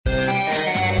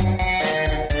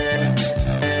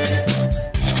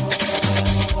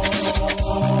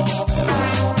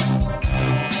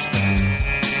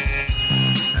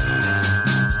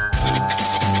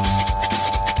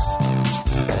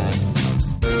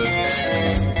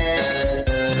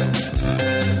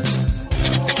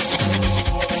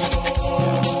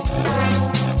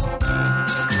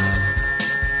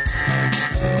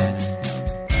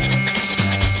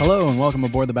Welcome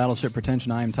aboard the Battleship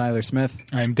Pretension. I am Tyler Smith.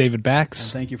 I'm David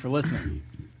Bax. And thank you for listening.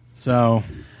 So,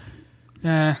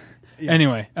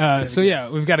 anyway,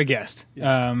 we've got a guest.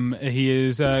 Yeah. He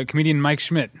is comedian Mike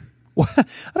Schmidt. I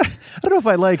don't know if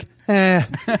I like.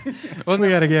 Well, we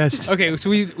got a guest. Okay, so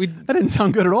we That didn't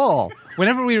sound good at all.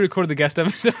 whenever we record the guest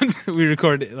episodes, we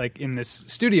record like in this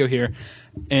studio here,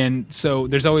 and so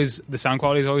there's always the sound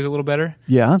quality is always a little better.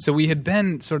 Yeah. So we had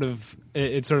been it sort of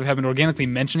happened organically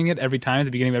mentioning it every time at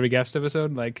the beginning of every guest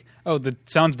episode, like, oh, the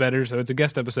sound's better, so it's a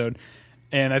guest episode.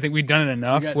 And I think we'd done it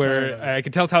enough where I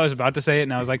could tell Tyler's about to say it,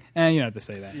 and I was like, you don't have to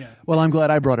say that. yeah. Well, I'm glad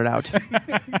I brought it out.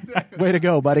 Exactly. Way to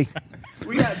go, buddy.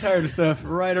 We got tired of stuff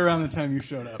right around the time you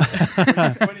showed up.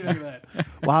 What do you think of that?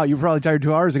 Wow, you were probably tired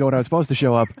 2 hours ago when I was supposed to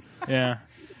show up. Yeah.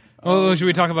 Well, should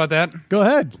we talk about that? Go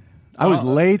ahead. I was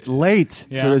late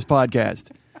Yeah. for this podcast.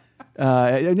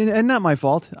 And not my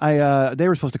fault. They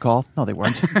were supposed to call. No, they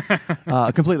weren't.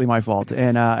 Completely my fault.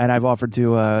 And I've offered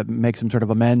to make some sort of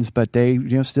amends, but they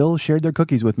still shared their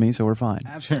cookies with me, so we're fine.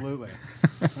 Absolutely.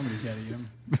 Somebody's got to eat them.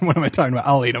 What am I talking about?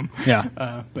 I'll eat them.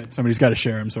 Yeah. But somebody's got to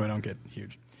share them so I don't get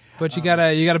huge. But you got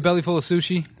a belly full of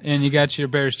sushi, and you got your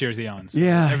Bears jersey on. So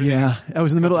Yeah. I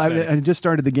was in the middle. exciting. I just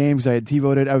started the game because I had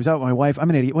T-voted. I was out with my wife.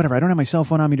 I'm an idiot. Whatever. I don't have my cell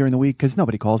phone on me during the week because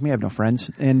nobody calls me. I have no friends.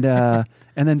 And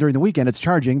and then during the weekend, it's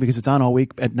charging because it's on all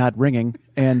week and not ringing.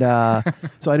 And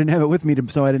so I didn't have it with me,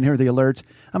 so I didn't hear the alert.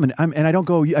 And I don't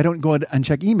go and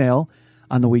check email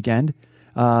on the weekend.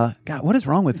 God, what is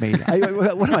wrong with me?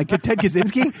 What am I, Ted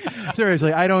Kaczynski?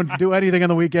 Seriously, I don't do anything on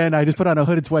the weekend. I just put on a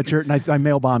hooded sweatshirt and I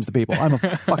mail bombs to people. I'm a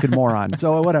fucking moron.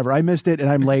 So whatever. I missed it and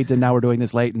I'm late and now we're doing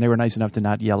this late and they were nice enough to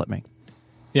not yell at me.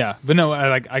 Yeah, but no,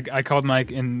 I called Mike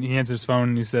and he answered his phone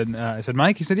and he said, I said,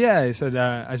 Mike? He said, yeah. I said,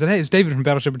 hey, it's David from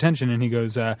Battleship Pretension. And he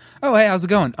goes, oh, hey, how's it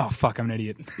going? Oh, fuck, I'm an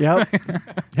idiot. Yep.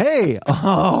 Hey.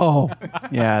 Oh.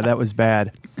 Yeah, that was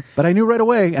bad. But I knew right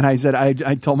away. And I said,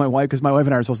 I told my wife, because my wife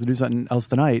and I are supposed to do something else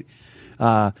tonight.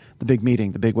 The big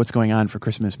meeting, the big what's going on for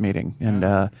Christmas meeting.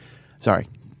 And sorry.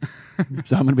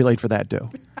 So I'm going to be late for that too.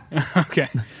 Okay.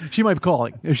 She might be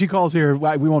calling. If she calls here,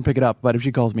 we won't pick it up. But if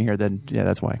she calls me here, then yeah,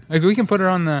 that's why. Like, we can put her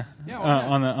on the why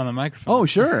on the microphone. Oh,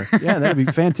 sure. Yeah, that'd be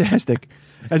fantastic.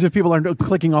 As if people aren't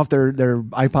clicking off their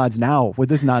iPods now with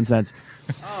this nonsense.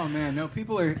 Oh, man. No,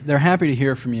 they're happy to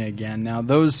hear from you again. Now,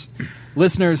 those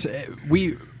listeners,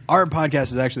 our podcast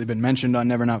has actually been mentioned on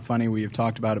Never Not Funny. We have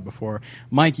talked about it before.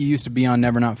 Mike, you used to be on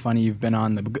Never Not Funny. You've been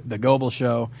on the Goebel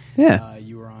Show. Yeah.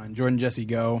 You were on Jordan Jesse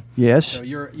Go. Yes. So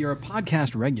you're a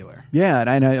podcast regular. Yeah,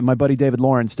 and my buddy David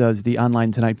Lawrence does the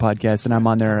Online Tonight podcast, and I'm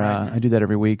on there. I do that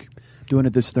every week. Doing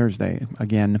it this Thursday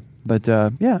again. But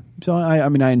yeah, so I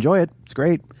mean, I enjoy it. It's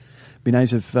great. Be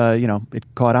nice if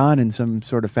it caught on in some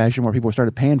sort of fashion where people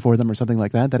started paying for them or something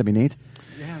like that. That'd be neat.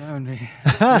 Yeah, that would be.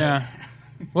 Yeah.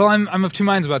 Well, I'm of two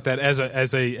minds about that. As a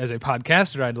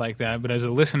podcaster, I'd like that, but as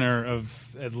a listener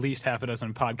of at least half a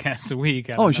dozen podcasts a week,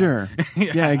 I don't know. Sure.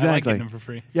 Yeah, exactly. I like getting them for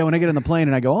free. Yeah, when I get on the plane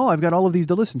and I go, I've got all of these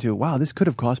to listen to. Wow, this could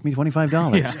have cost me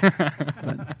 $25. Yeah.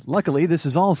 But luckily, this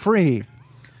is all free.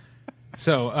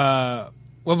 So,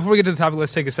 well, before we get to the topic,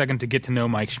 let's take a second to get to know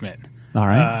Mike Schmidt. All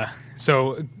right.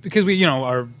 So, because we,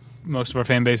 most of our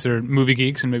fan base are movie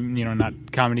geeks and maybe,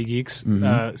 not comedy geeks.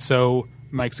 Mm-hmm. So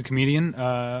Mike's a comedian.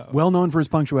 Well known for his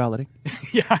punctuality.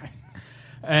 Yeah.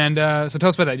 And so tell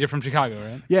us about that. You're from Chicago,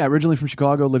 right? Yeah, originally from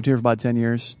Chicago. Lived here for about 10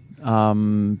 years.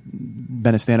 Been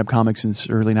a stand-up comic since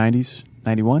early 90s.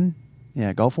 91?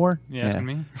 Yeah, Gulf War? You asking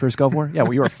me? First Gulf War? Yeah,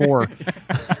 well, you were 4.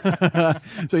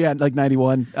 So yeah, like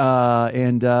 91.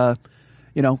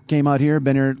 Came out here,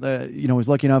 been here, was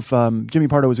lucky enough. Jimmy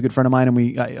Pardo was a good friend of mine,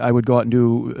 and I would go out and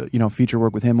do, feature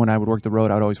work with him when I would work the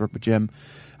road. I would always work with Jim.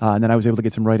 And then I was able to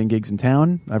get some writing gigs in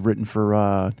town. I've written for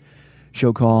a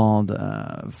show called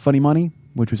Funny Money,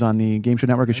 which was on the Game Show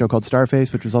Network, a show called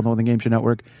Starface, which was also on the Game Show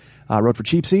Network. Wrote for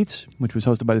Cheap Seats, which was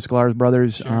hosted by the Sklar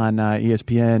Brothers on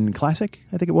ESPN Classic,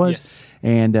 I think it was. Yes.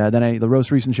 And then the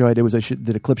most recent show I did was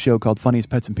did a clip show called Funniest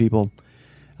Pets and People,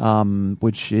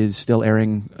 which is still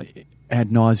airing ad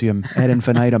nauseum, ad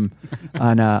infinitum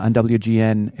on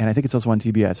WGN, and I think it's also on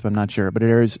TBS, but I'm not sure. But it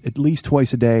airs at least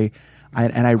twice a day,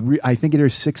 I think it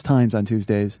airs 6 times on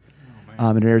Tuesdays.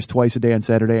 It airs twice a day on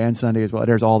Saturday and Sunday as well. It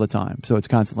airs all the time, so it's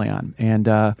constantly on. And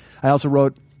I also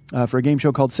wrote for a game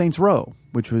show called Saints Row,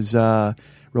 which was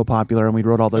real popular, and we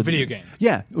wrote all the video game.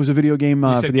 Yeah, it was a video game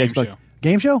for the game Xbox. Show.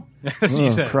 Game show? That's what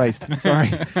you said. Christ, sorry.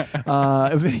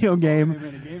 A video game.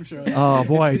 Made a game show. Oh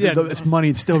boy, Yeah. this money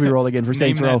would still be rolling in for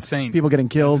Saints Name that Row. saint. People getting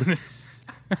killed.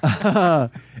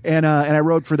 And I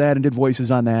wrote for that and did voices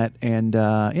on that, and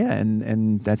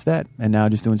and that's that. And now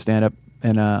just doing stand up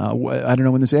And I don't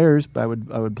know when this airs, but I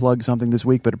would plug something this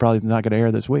week, but it probably is not going to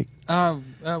air this week. We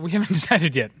haven't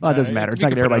decided yet. Well, it doesn't matter. It's not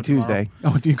going to air by Tuesday.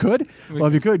 Oh, you could? Well,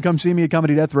 if you could, come see me at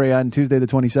Comedy Death Ray on Tuesday the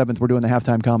 27th. We're doing the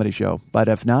Halftime Comedy Show. But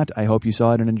if not, I hope you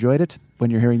saw it and enjoyed it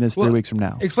when you're hearing this 3 weeks from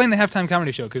now. Explain the Halftime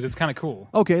Comedy Show, because it's kind of cool.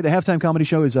 Okay, the Halftime Comedy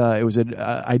Show is it was an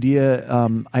idea.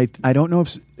 I don't know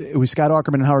if it was Scott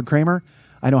Aukerman and Howard Kramer.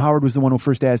 I know Howard was the one who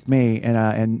first asked me,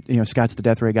 and Scott's the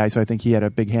Death Ray guy, so I think he had a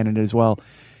big hand in it as well.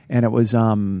 And it was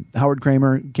Howard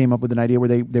Kramer came up with an idea where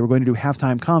they were going to do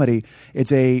halftime comedy.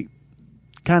 It's a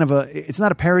kind of it's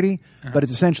not a parody, but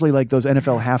it's essentially like those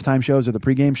NFL halftime shows or the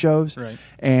pregame shows. Right.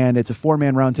 And it's a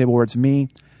 4-man roundtable where it's me,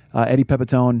 Eddie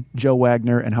Pepitone, Joe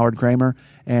Wagner, and Howard Kramer,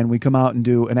 and we come out and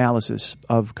do analysis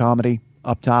of comedy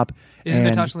up top. Isn't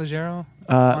Natasha Leggero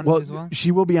on it as well?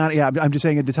 She will be on. Yeah, I'm just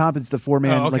saying at the top it's the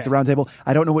 4-man, like the round table.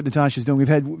 I don't know what Natasha's doing. We've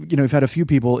had a few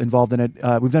people involved in it.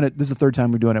 We've done it. This is the third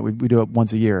time we're doing it. We do it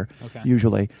once a year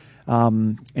usually.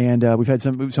 And we've had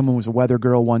someone was a weather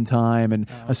girl one time and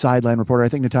a sideline reporter. I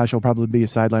think Natasha will probably be a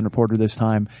sideline reporter this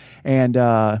time. And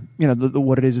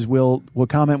what it is we'll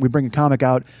comment. We bring a comic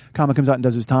out. Comic comes out and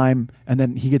does his time, and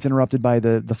then he gets interrupted by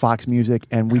the Fox music,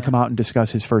 and we come out and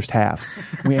discuss his first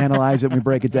half. We analyze it, we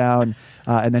break it down,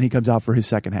 and then he comes out for his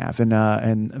second half.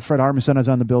 And Fred Armisen is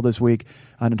on the bill this week.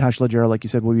 Natasha Leggero, like you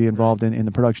said, will be involved in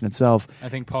the production itself. I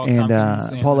think Paul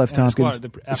F. Tompkins, the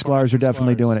Sklar's are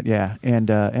definitely doing it. Yeah, and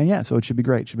yeah, so it should be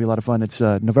great. It should be a lot of fun. It's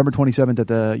November 27th at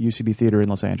the UCB Theater in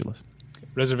Los Angeles.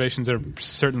 Reservations are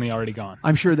certainly already gone.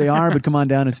 I'm sure they are, but come on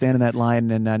down and stand in that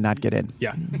line and not get in.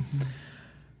 Yeah.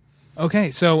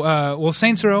 Okay, so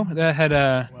Saints Row that had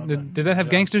did that have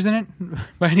gangsters in it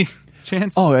by any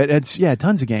chance? Oh, it's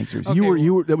tons of gangsters. Okay,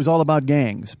 you were. It was all about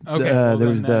gangs. Okay, there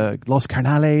was the Los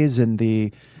Carnales and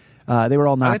the. They were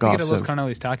all knockoffs. I like to get a Los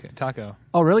Carnales taco.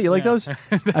 Oh, really? You like those?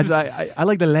 I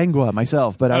like the lengua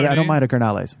myself, but I don't mind a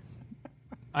Carnales.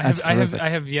 I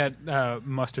have yet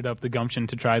mustered up the gumption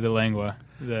to try the lengua.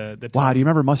 Wow, do you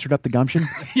remember Mustered Up the Gumption?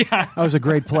 Yeah. That was a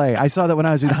great play. I saw that when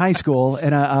I was in high school,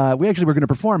 and we actually were going to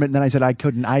perform it, and then I said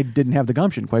I didn't have the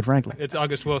gumption, quite frankly. It's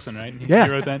August Wilson, right? Yeah.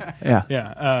 You wrote that?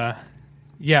 Yeah.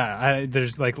 Yeah.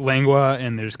 There's like lengua,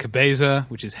 and there's cabeza,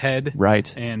 which is head.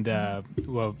 Right. And,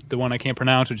 the one I can't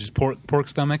pronounce, which is pork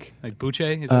stomach, like buche.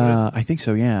 Is that I think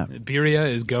so, yeah.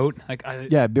 Birria is goat.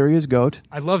 Birria is goat.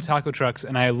 I love taco trucks,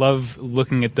 and I love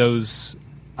looking at those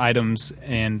items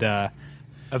and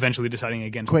eventically deciding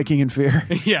against quaking them. in fear.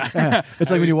 Yeah.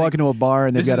 It's like when you walk into a bar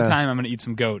and they've got the time I'm going to eat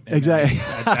some goat. Exactly.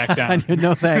 I back down.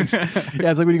 No thanks. Yeah,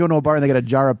 it's like when you go to a bar and they got a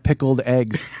jar of pickled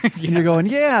eggs. And you're going,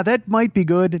 yeah, that might be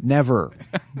good. Never.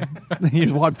 You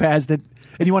just walk past it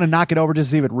and you want to knock it over just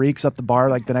to see if it reeks up the bar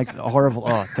like the next horrible.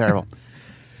 Oh, terrible.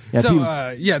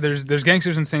 Yeah, there's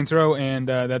gangsters in Saints Row, and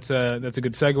that's a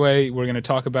good segue. We're going to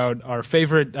talk about our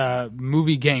favorite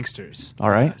movie gangsters. All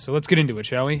right. So let's get into it,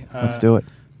 shall we? Let's do it.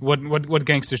 What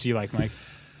gangsters do you like, Mike?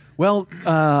 Well,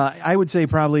 I would say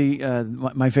probably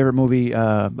my favorite movie.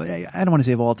 I don't want to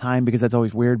say of all time because that's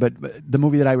always weird, but the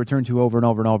movie that I return to over and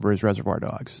over and over is Reservoir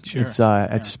Dogs. Sure.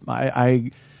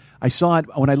 I saw it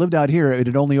when I lived out here. It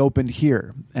had only opened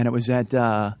here, and it was at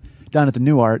down at the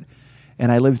New Art.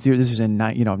 And I lived here. This is in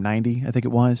 90, I think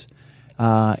it was.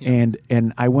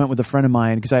 And I went with a friend of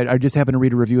mine because I just happened to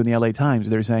read a review in the LA Times.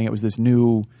 They were saying it was this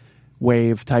new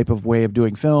type of way of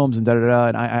doing films and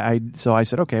da-da-da. And so I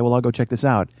said, okay, well, I'll go check this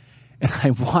out. And I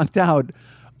walked out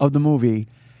of the movie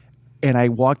and I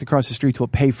walked across the street to a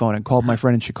payphone and called my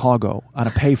friend in Chicago on a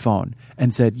payphone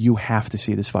and said, you have to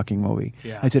see this fucking movie.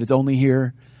 Yeah. I said, it's only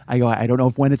here. I go, I don't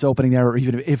know when it's opening there or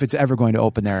even if it's ever going to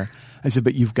open there. I said,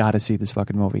 but you've got to see this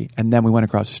fucking movie. And then we went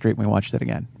across the street and we watched it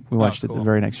again. We watched it the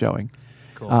very next showing.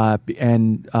 Cool.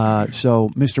 So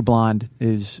Mr. Blonde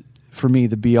is, for me,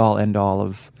 the be-all, end-all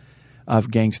of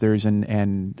gangsters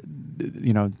and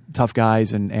tough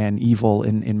guys and evil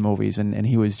in movies. And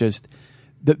he was just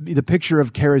the picture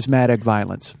of charismatic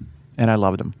violence. And I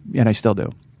loved him. And I still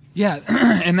do. Yeah,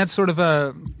 and that's sort of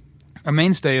a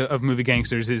mainstay of movie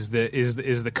gangsters is the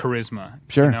charisma.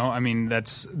 Sure. You know, I mean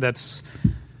that's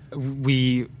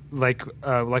we like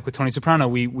with Tony Soprano.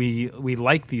 We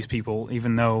like these people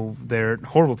even though they're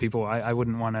horrible people. I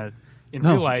wouldn't want to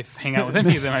real life hang out with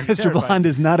any of them. I'd be Mr. terrified. Blonde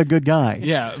is not a good guy.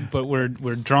 Yeah, but we're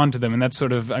drawn to them, and that's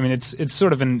sort of it's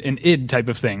sort of an id type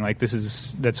of thing. Like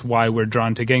that's why we're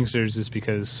drawn to gangsters is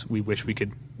because we wish we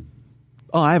could.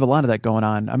 Oh, I have a lot of that going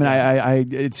on. I mean, I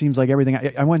it seems like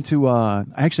everything. I went to. I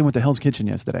actually went to Hell's Kitchen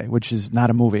yesterday, which is not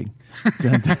a movie.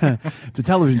 It's a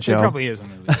television show. It probably is a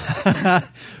movie.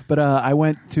 But I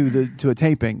went to a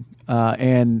taping,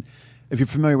 and if you're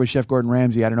familiar with Chef Gordon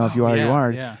Ramsay, I don't know if you are or you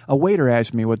aren't. Yeah. A waiter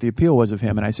asked me what the appeal was of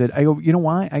him, and I said, you know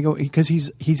why? I go, because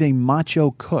he's a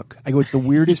macho cook. I go, it's the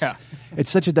weirdest. Yeah.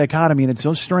 It's such a dichotomy, and it's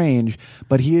so strange.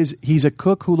 But he's a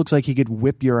cook who looks like he could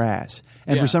whip your ass,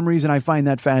 and for some reason, I find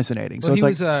that fascinating. Well, so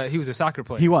it's he was a soccer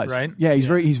player. he was, right? Yeah,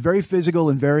 he's very physical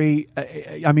and very.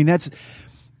 I mean, that's.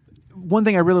 One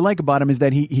thing I really like about him is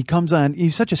that he comes on,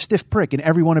 he's such a stiff prick in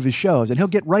every one of his shows, and he'll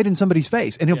get right in somebody's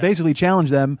face, and he'll basically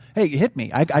challenge them, hey, hit me.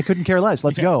 I couldn't care less.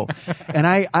 Let's go. And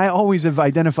I always have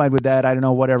identified with that. I don't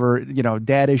know, whatever,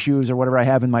 dad issues or whatever I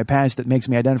have in my past that makes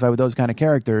me identify with those kind of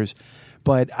characters.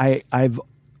 But I've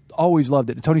always loved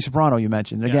it. Tony Soprano, you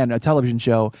mentioned. Again, a television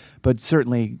show, but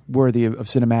certainly worthy of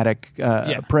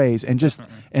cinematic praise, and just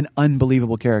an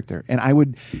unbelievable character.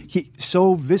 And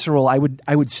so visceral, I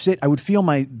would feel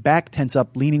my back tense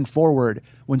up leaning forward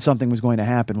when something was going to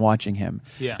happen watching him.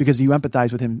 Yeah. Because you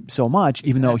empathize with him so much,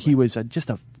 even though he was just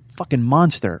a fucking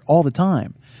monster all the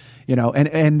time.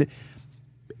 And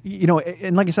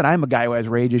like I said, I'm a guy who has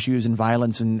rage issues and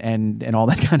violence and all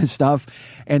that kind of stuff.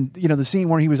 And, the scene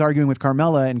where he was arguing with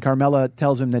Carmela, and Carmela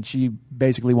tells him that she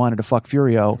basically wanted to fuck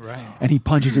Furio. Right. And he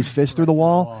punches his fist through the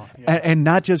wall. And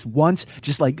not just once,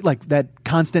 just like that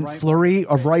constant flurry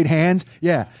of right hands.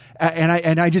 Yeah.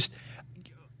 And I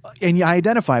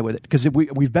identify with it because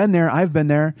we've been there. I've been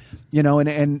there,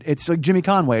 and it's like Jimmy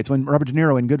Conway. It's when Robert De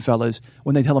Niro in Goodfellas,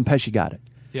 when they tell him Pesci got it.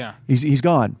 Yeah. He's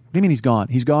gone. What do you mean he's gone?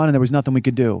 He's gone and there was nothing we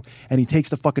could do. And he takes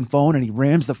the fucking phone and he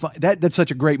rams the phone. That's such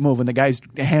a great move when the guy's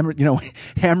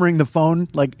hammering the phone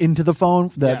like into the phone,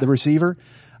 the receiver.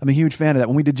 I'm a huge fan of that.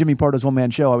 When we did Jimmy Pardo's one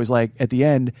man show, I was like, at the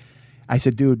end, I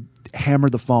said, dude, hammer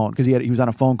the phone, because he was on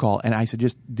a phone call, and I said,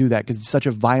 just do that because it's such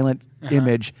a violent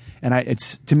image, and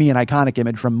it's to me an iconic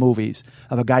image from movies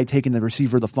of a guy taking the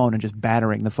receiver of the phone and just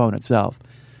battering the phone itself.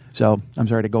 So I'm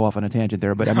sorry to go off on a tangent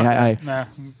there, but I mean,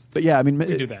 but yeah, I mean,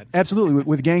 we do that. Absolutely.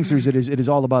 With gangsters, it is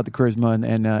all about the charisma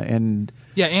and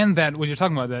yeah, and that when you're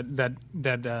talking about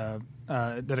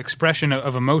that expression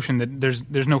of emotion, that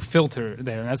there's no filter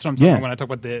there, and that's what I'm talking about when I talk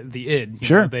about the id.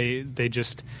 Sure, they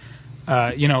just.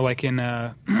 Like in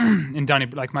Donnie,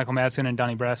 like Michael Madsen and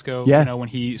Donnie Brasco, when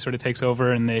he sort of takes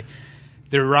over and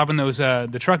they're robbing those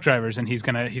the truck drivers, and he's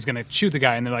gonna shoot the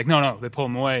guy, and they're like, no, they pull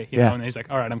him away, you know, and he's like,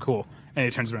 all right, I'm cool, and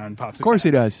he turns around and pops. Of course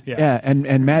he does, and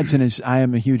Madsen I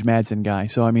am a huge Madsen guy,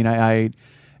 so I mean, I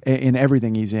in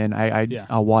everything he's in,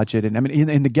 I'll watch it, and I mean,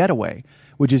 in The Getaway,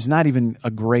 which is not even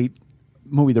a great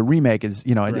movie, the remake is,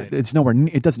 it's nowhere,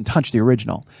 it doesn't touch the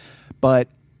original, but.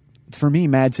 For me,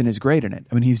 Madsen is great in it.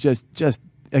 I mean, he's just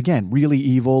again really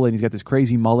evil, and he's got this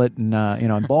crazy mullet, and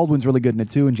and Baldwin's really good in it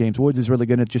too, and James Woods is really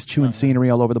good in it, just chewing scenery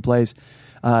all over the place.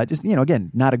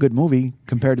 Again, not a good movie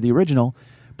compared to the original,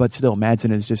 but still,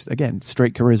 Madsen is just again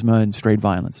straight charisma and straight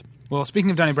violence. Well,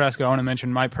 speaking of Donnie Brasco, I want to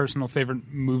mention my personal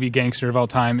favorite movie gangster of all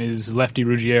time is Lefty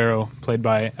Ruggiero, played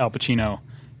by Al Pacino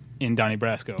in Donnie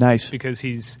Brasco. Nice, because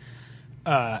he's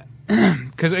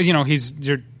he's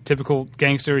your typical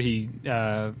gangster.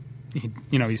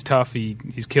 He's tough.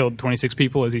 He's killed 26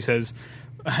 people, as he says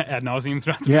ad nauseum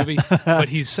throughout the movie. But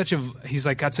he's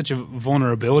got such a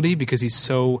vulnerability because he's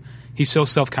so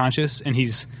self-conscious, and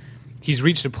he's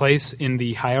reached a place in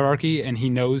the hierarchy, and he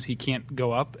knows he can't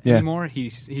go up anymore.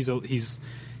 He's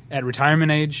at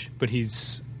retirement age, but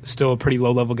he's still a pretty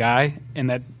low-level guy, and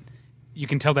that you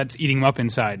can tell that's eating him up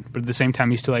inside. But at the same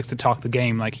time, he still likes to talk the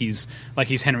game like he's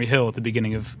Henry Hill at the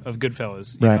beginning of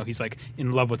Goodfellas. You know, he's like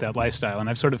in love with that lifestyle. And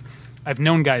I've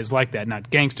known guys like that, not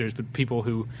gangsters, but people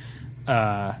who,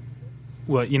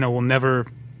 will never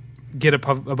get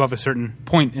above a certain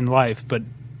point in life, but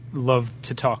love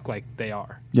to talk like they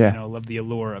are. Yeah, love the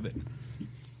allure of it.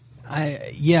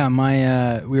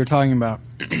 We were talking about,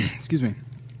 excuse me,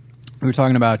 we were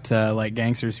talking about like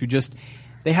gangsters who just.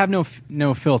 They have no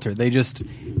filter.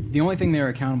 The only thing they're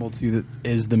accountable to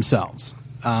is themselves.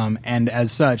 And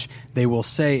as such, they will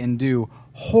say and do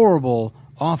horrible,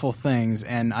 awful things.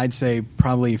 And I'd say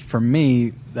probably for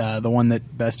me, the one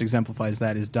that best exemplifies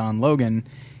that is Don Logan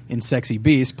in Sexy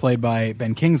Beast, played by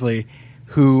Ben Kingsley,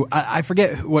 who, I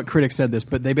forget what critics said this,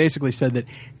 but they basically said that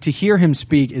to hear him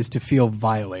speak is to feel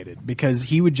violated, because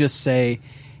he would just say...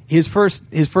 His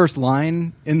first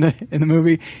line in the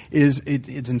movie is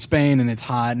it's in Spain and it's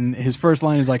hot, and his first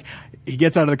line is like, he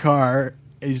gets out of the car,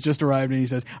 he's just arrived, and he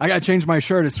says, "I got to change my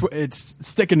shirt. It's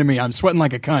sticking to me. I'm sweating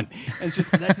like a cunt." And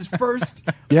that's his first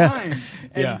line,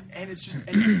 and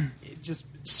it just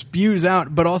spews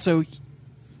out. But also,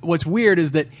 what's weird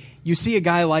is that you see a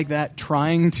guy like that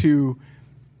trying to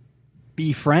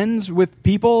be friends with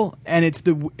people, and it's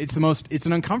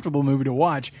an uncomfortable movie to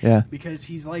watch, because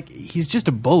he's just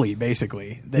a bully,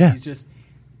 basically, that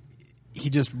he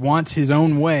just wants his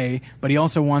own way, but he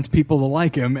also wants people to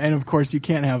like him, and of course you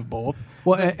can't have both.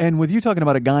 Well, and with you talking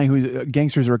about a guy who's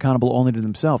gangsters are accountable only to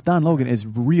themselves, Don Logan is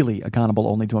really accountable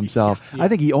only to himself. Yeah. I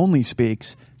think he only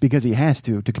speaks because he has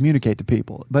to communicate to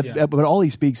people. But all he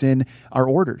speaks in are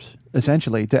orders,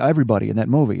 essentially, to everybody in that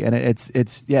movie. And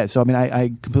it's yeah. So I mean, I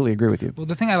completely agree with you. Well,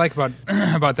 the thing I like about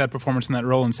about that performance and that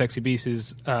role in Sexy Beast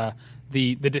is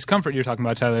the discomfort you're talking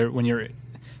about, Tyler,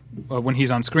 when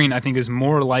he's on screen. I think is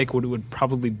more like what it would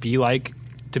probably be like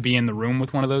to be in the room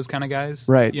with one of those kind of guys.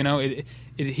 Right. You know,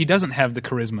 he doesn't have the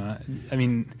charisma. I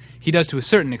mean, he does to a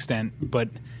certain extent, but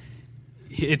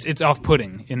it's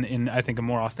off-putting in I think a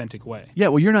more authentic way. Yeah,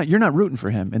 well, you're not rooting for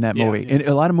him in that movie. Yeah. In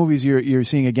a lot of movies, you're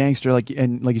seeing a gangster like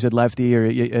you said, Lefty or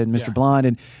and Mr.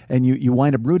 Blonde, and you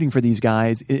wind up rooting for these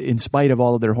guys in spite of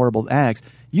all of their horrible acts.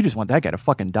 You just want that guy to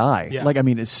fucking die. Yeah. Like, I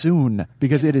mean, as soon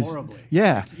because it is horribly.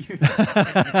 Yeah.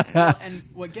 Well, and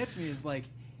what gets me is like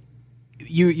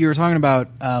you were talking about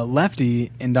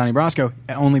Lefty and Donnie Brasco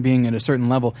only being at a certain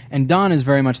level, and Don is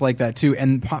very much like that too.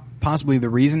 And possibly the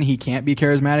reason he can't be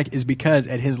charismatic is because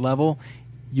at his level,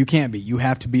 you can't be. You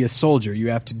have to be a soldier. You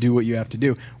have to do what you have to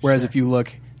do. Whereas if you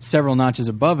look several notches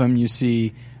above him, you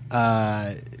see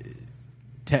Teddy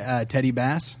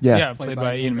Bass, played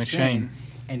by Ian McShane.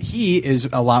 And he is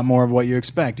a lot more of what you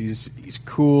expect. He's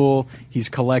cool. He's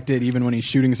collected, even when he's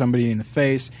shooting somebody in the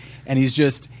face. And he's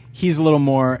a little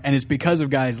more. And it's because of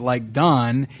guys like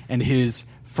Don and his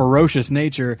ferocious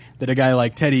nature that a guy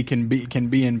like Teddy can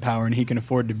be in power, and he can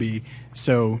afford to be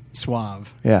so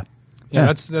suave. Yeah.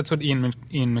 That's what Ian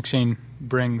McShane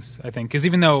brings, I think. Because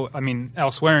even though, I mean, Al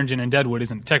Swearingen in Deadwood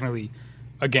isn't technically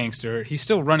a gangster, he's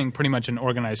still running pretty much an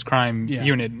organized crime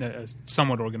unit,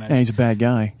 somewhat organized. And he's a bad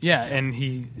guy. Yeah, and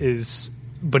he is,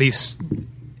 but he's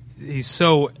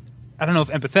so, I don't know if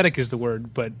empathetic is the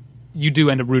word, but you do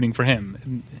end up rooting for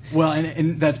him. Well,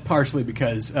 and that's partially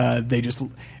because they just,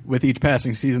 with each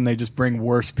passing season, they just bring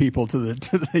worse people to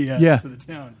the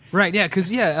town. Right, yeah,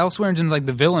 because Al Swearingen's like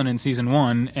the villain in season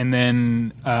 1, and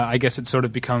then I guess it sort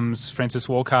of becomes Francis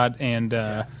Wolcott and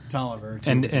Tolliver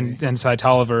and Cy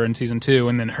Tolliver in season 2,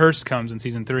 and then Hearst comes in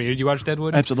season 3. Did you watch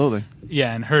Deadwood? Absolutely.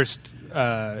 Yeah, and Hearst,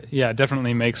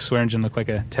 definitely makes Swearingen look like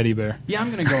a teddy bear. Yeah,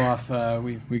 I'm going to go off.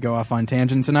 We go off on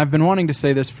tangents, and I've been wanting to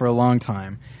say this for a long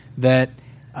time that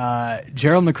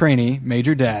Gerald McCraney,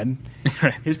 Major Dad,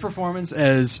 his performance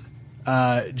as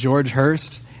George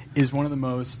Hearst is one of the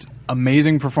most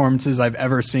amazing performances I've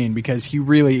ever seen, because he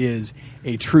really is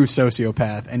a true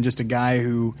sociopath and just a guy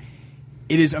who,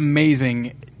 it is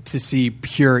amazing to see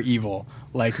pure evil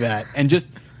like that, and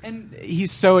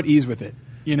he's so at ease with it,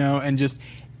 you know, and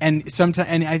sometimes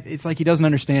it's like he doesn't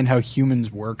understand how humans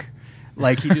work.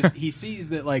 Like he sees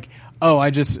that, like, oh,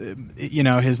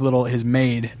 his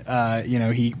maid,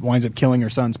 he winds up killing her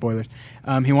son. Spoilers.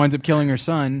 He winds up killing her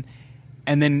son,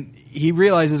 and then he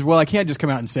realizes, well, I can't just come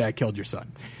out and say I killed your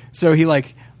son. So he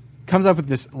comes up with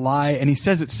this lie, and he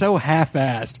says it so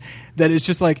half-assed that it's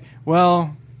just like,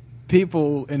 well,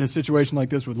 people in a situation like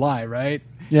this would lie, right?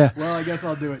 Yeah. Well, I guess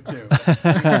I'll do it too.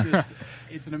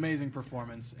 It's an amazing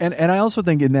performance. And I also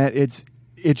think in that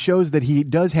it shows that he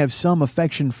does have some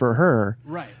affection for her.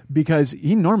 Right. Because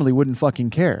he normally wouldn't fucking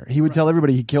care. He would tell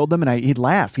everybody he killed them, and he'd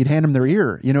laugh. He'd hand them their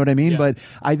ear. You know what I mean? Yeah. But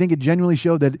I think it genuinely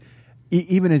showed that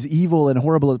even as evil and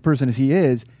horrible a person as he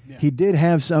is, he did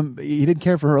have he did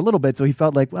care for her a little bit, so he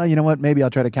felt like, well, you know what, maybe I'll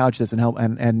try to couch this and help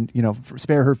and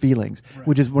spare her feelings,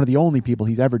 which is one of the only people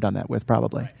he's ever done that with,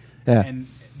 probably. Right. Yeah.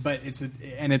 But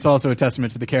it's also a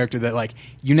testament to the character that,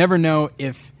 you never know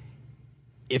if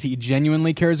he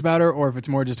genuinely cares about her, or if it's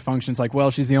more just functions like, well,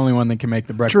 she's the only one that can make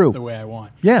the breakfast the way I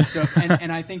want. Yeah. So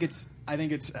and I think it's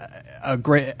a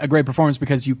great performance,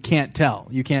 because you can't tell.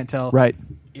 You can't tell right.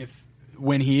 if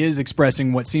when he is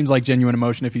expressing what seems like genuine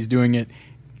emotion, if he's doing it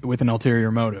with an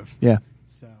ulterior motive. Yeah.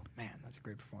 So, man, that's a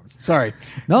great performance. Sorry.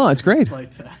 No, it's great.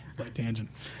 Slight tangent.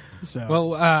 So.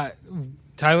 Well,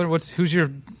 Tyler, who's your?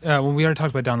 Well, we already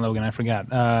talked about Don Logan. I forgot.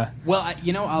 Well,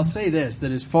 I'll say this: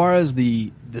 that as far as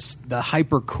the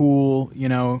hyper cool,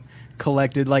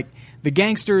 collected, like the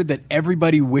gangster that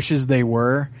everybody wishes they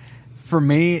were, for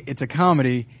me, it's a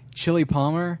comedy. Chili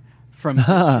Palmer from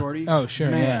Shorty. Oh, sure,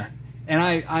 man. yeah. And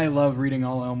I love reading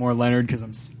all Elmore Leonard, because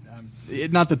I'm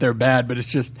not that they're bad, but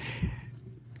it's just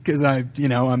because I'm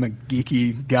a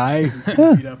geeky guy who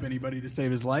can beat up anybody to save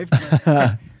his life.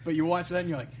 But you watch that and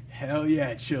you're like, hell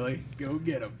yeah, Chili, go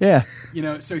get him. Yeah.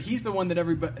 So he's the one that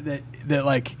everybody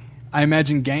that I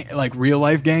imagine real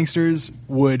life gangsters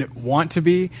would want to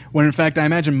be, when in fact I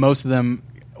imagine most of them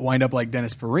wind up like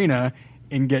Dennis Farina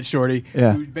in Get Shorty.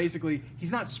 Yeah. Who basically,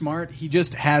 he's not smart. He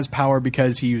just has power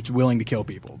because he's willing to kill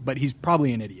people. But he's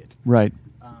probably an idiot. Right.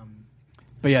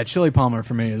 But yeah, Chili Palmer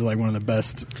for me is like one of the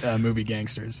best movie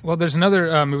gangsters. Well, there's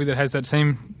another movie that has that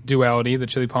same duality, the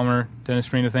Chili Palmer, Dennis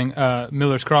Farina thing,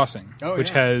 Miller's Crossing, which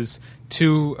has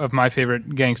two of my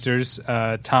favorite gangsters,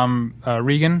 Tom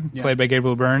Regan, played by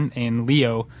Gabriel Byrne, and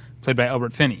Leo, played by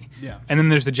Albert Finney. Yeah. And then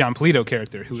there's the John Polito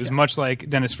character, who is much like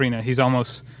Dennis Farina. He's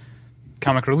almost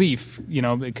comic relief,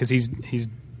 because he's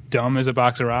dumb as a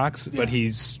box of rocks, but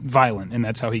he's violent, and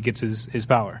that's how he gets his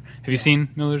power. Have you seen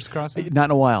Miller's Crossing? Not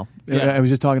in a while. Yeah. I was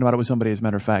just talking about it with somebody, as a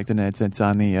matter of fact, and it's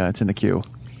on the it's in the queue.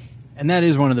 And that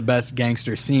is one of the best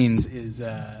gangster scenes.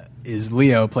 Is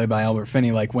Leo, played by Albert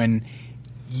Finney, like when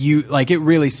it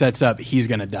really sets up he's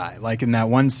going to die. Like in that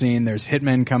one scene, there's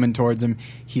hitmen coming towards him.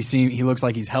 He looks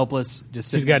like he's helpless.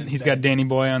 Just he's got Danny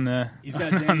Boy on the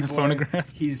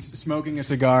phonograph. He's smoking a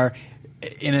cigar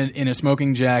in a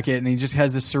smoking jacket, and he just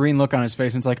has this serene look on his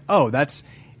face. And it's like,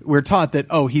 we're taught that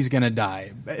he's going to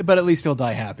die, but at least he'll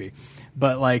die happy.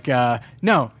 But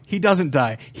no, he doesn't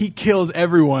die. He kills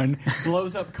everyone,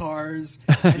 blows up cars,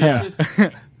 and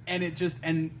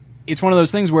it's one of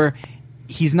those things where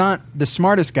he's not the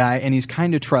smartest guy, and he's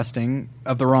kind of trusting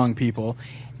of the wrong people.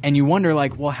 And you wonder,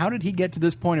 how did he get to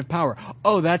this point of power?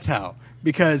 Oh, that's how.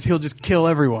 Because he'll just kill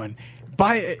everyone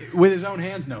with his own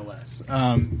hands, no less.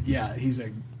 He's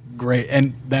a great,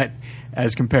 and that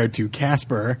as compared to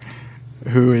Casper,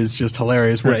 who is just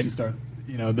hilarious once you start.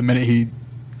 The minute he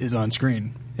is on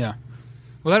screen. Yeah.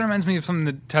 Well, that reminds me of something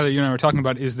that Tyler, you and I were talking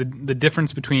about, is the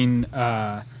difference between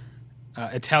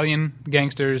Italian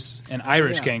gangsters and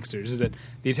Irish gangsters. Is that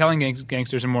the Italian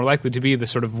gangsters are more likely to be the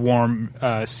sort of warm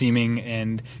seeming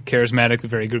and charismatic, the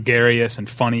very gregarious and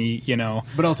funny,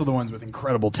 But also the ones with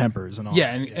incredible tempers and all.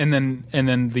 Yeah, and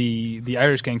then the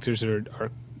Irish gangsters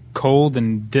are cold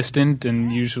and distant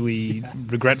and usually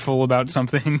regretful about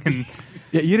something. And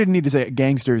you didn't need to say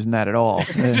gangsters in that at all.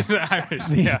 Just the Irish.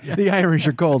 The Irish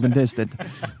are cold and distant.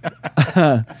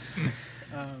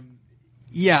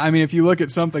 If you look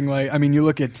at something you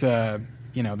look at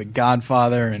The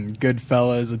Godfather and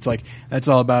Goodfellas, it's like that's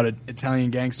all about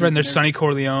Italian gangsters. Right, and there's Sonny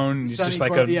Corleone. He's just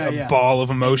like a ball of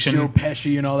emotion. And Joe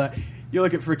Pesci and all that. You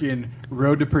look at freaking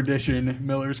Road to Perdition,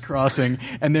 Miller's Crossing,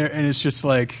 and it's just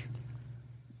like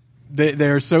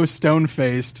they're so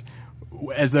stone-faced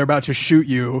as they're about to shoot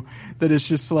you that it's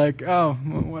just like, oh,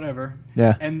 whatever.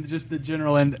 Yeah. And just the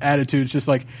general attitude is just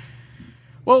like,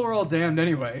 well, we're all damned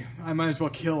anyway. I might as well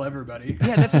kill everybody.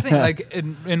 Yeah, that's the thing. Like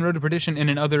in Road to Perdition and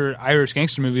in other Irish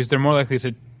gangster movies, they're more likely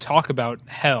to talk about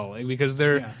hell because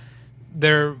they're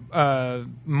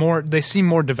more. They seem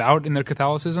more devout in their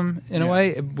Catholicism in a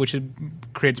way, which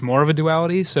creates more of a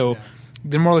duality. So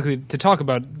they're more likely to talk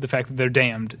about the fact that they're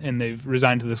damned and they've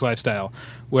resigned to this lifestyle.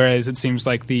 Whereas it seems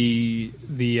like the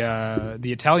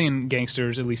Italian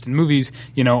gangsters, at least in movies,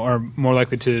 are more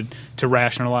likely to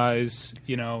rationalize,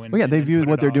 And, they view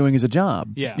what they're doing as a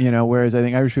job. Yeah. Whereas I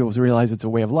think Irish people realize it's a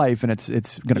way of life and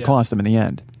it's going to cost them in the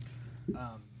end.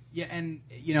 And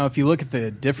if you look at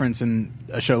the difference in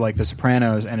a show like The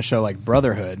Sopranos and a show like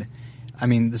Brotherhood. I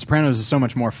mean, The Sopranos is so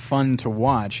much more fun to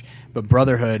watch, but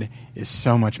Brotherhood is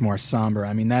so much more somber.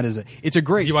 I mean, it's a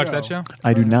great show. Did you watch that show?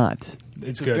 I do not.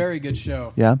 It's a very good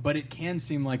show. Yeah. But it can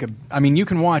seem like you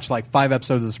can watch 5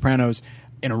 episodes of The Sopranos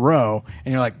in a row,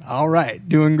 and you're like, all right,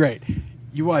 doing great.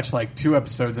 You watch 2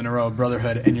 episodes in a row of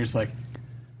Brotherhood, and you're just like,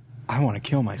 I want to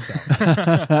kill myself.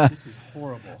 This is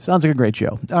horrible. Sounds like a great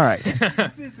show. All right.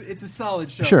 It's a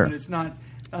solid show, sure. But it's not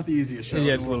the easiest show.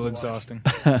 Yeah, it's a little exhausting.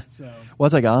 Well,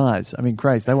 it's like Oz. I mean,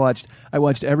 Christ, I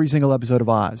watched every single episode of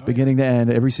Oz, beginning to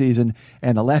end, every season,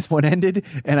 and the last one ended,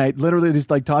 and I literally just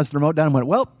tossed the remote down and went,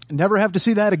 well, never have to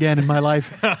see that again in my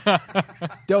life.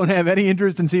 Don't have any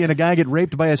interest in seeing a guy get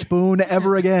raped by a spoon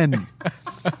ever again.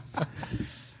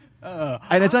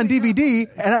 And it's on DVD,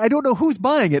 and I don't know who's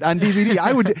buying it on DVD.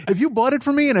 I would, if you bought it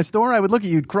for me in a store, I would look at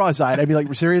you cross-eyed. I'd be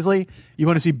like, seriously? You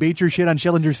want to see Beecher shit on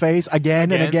Schillinger's face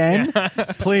again and again?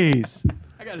 Please.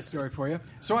 I got a story for you.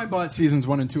 So I bought seasons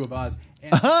 1 and 2 of Oz.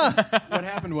 And what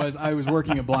happened was I was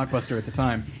working at Blockbuster at the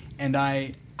time, and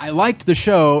I liked the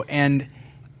show, and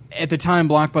at the time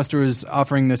Blockbuster was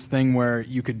offering this thing where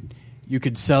you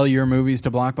could sell your movies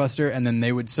to Blockbuster, and then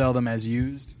they would sell them as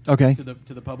used to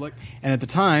the public. And at the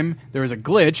time, there was a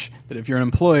glitch that if you're an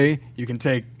employee, you can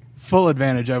take full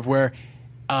advantage of, where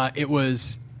it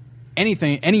was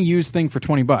any used thing for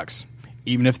 $20,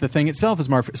 even if the thing itself is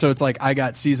more. So it's like I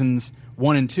got seasons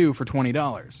 1 and 2 for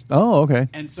 $20. Oh, okay.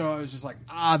 And so I was just like,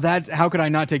 how could I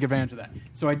not take advantage of that?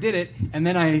 So I did it, and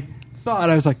then I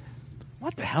was like,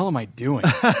 what the hell am I doing?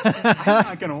 I'm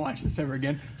not going to watch this ever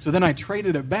again. So then I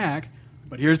traded it back.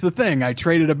 But here's the thing. I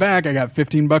traded it back. I got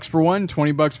 $15 for one,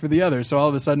 $20 for the other. So all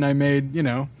of a sudden I made,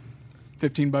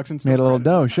 $15 in store. Made a little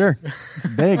dough, sure.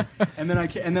 Big. And then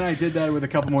I did that with a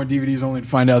couple more DVDs, only to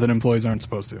find out that employees aren't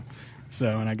supposed to.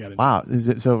 So, and I got it. Wow.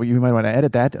 So you might want to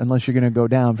edit that, unless you're going to go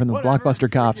down from the Blockbuster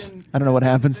cops. I don't know what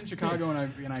happens. It's in Chicago,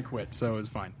 and I quit, so it was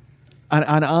fine.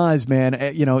 On Oz, man,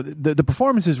 the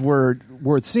performances were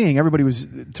worth seeing. Everybody was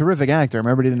a terrific actor.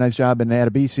 Everybody did a nice job in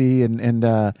Adebisi, and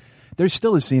there's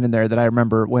still a scene in there that I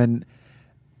remember when,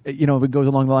 it goes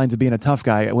along the lines of being a tough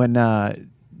guy, when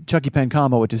Chucky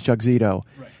Pancamo, which is Chuck Zito,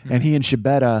 right. and he and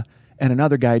Shibetta and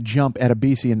another guy jump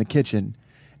Adebisi in the kitchen.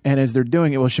 And as they're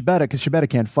doing it, Shibetta, because Shibetta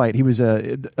can't fight. He was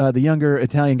the younger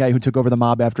Italian guy who took over the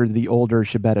mob after the older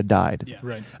Shibetta died. Yeah.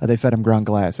 Right. They fed him ground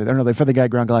glass. I don't know. They fed the guy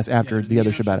ground glass after the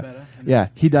other Shibetta. Yeah,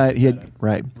 he died. He had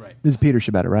right. This is Peter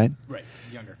Shibetta, right? Right.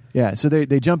 Younger. Yeah. So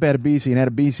they jump Adebisi,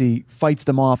 and Adebisi fights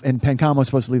them off. And Pancamo's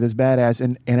supposed to leave this badass,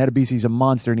 and Adebisi's a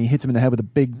monster, and he hits him in the head with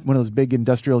one of those big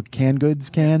industrial canned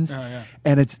goods cans. Oh, yeah.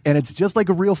 And it's just like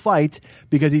a real fight,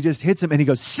 because he just hits him and he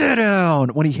goes, "Sit down,"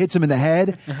 when he hits him in the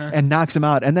head and knocks him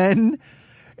out. And then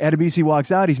Adebisi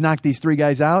walks out. He's knocked these three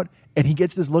guys out, and he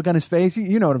gets this look on his face.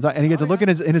 You know what I'm talking. And he gets a look in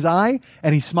his eye,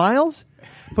 and he smiles,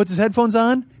 puts his headphones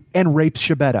on, and rapes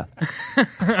Shibetta.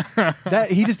 That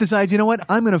he just decides, you know what,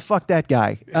 I'm going to fuck that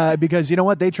guy, because you know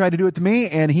what, they tried to do it to me,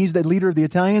 and he's the leader of the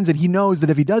Italians, and he knows that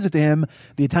if he does it to him,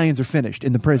 the Italians are finished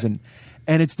in the prison.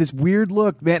 And it's this weird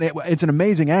look, man. It's an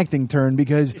amazing acting turn,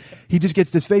 because he just gets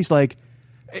this face like,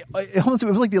 it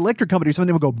was like the electric company or something.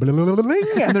 They would go bling,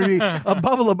 and there'd be a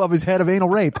bubble above his head of anal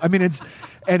rape. I mean,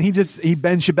 and he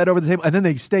bends Shibetta over the table, and then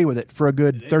they stay with it for a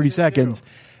good 30 seconds.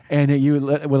 And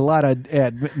with a lot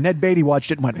of Ned Beatty watched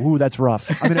it and went, "Ooh, that's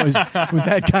rough." I mean, it was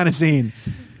that kind of scene.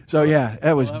 So yeah,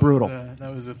 that was brutal.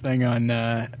 That was a thing on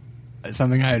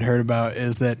something I had heard about,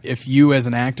 is that if you as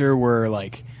an actor were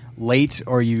like late,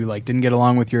 or you like didn't get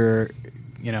along with your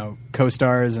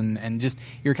co-stars, and just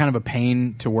you're kind of a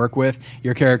pain to work with,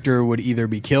 your character would either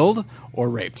be killed or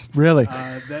raped. Really?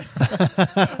 I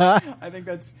think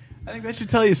that should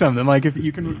tell you something. Like, if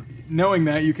you can, knowing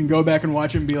that, you can go back and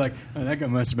watch it and be like, "Oh, that guy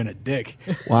must have been a dick."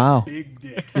 Wow. Big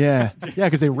dick. Yeah,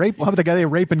 because they rape. How about the guy they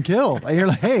rape and kill? And you're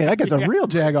like, "Hey, that guy's a real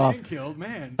jagoff." Killed,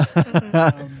 man.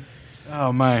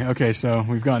 Oh my. Okay, so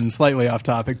we've gotten slightly off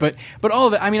topic, but all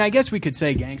of it. I mean, I guess we could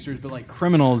say gangsters, but like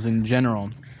criminals in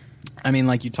general. I mean,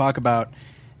 like you talk about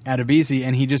Adebisi,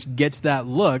 and he just gets that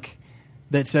look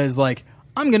that says like,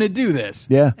 "I'm going to do this."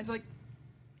 Yeah. It's like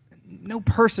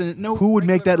who would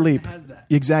make that leap? Has that.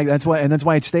 Exactly. That's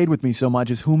why it stayed with me so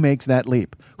much. Is who makes that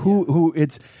leap? Who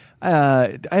it's.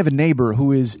 I have a neighbor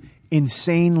who is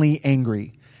insanely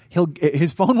angry.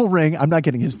 His phone will ring. I'm not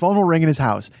kidding. His phone will ring in his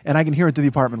house, and I can hear it through the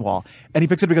apartment wall. And he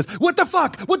picks it up and goes, "What the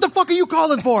fuck? What the fuck are you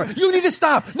calling for? You need to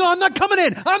stop. No, I'm not coming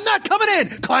in. I'm not coming in."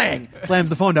 Clang. Slams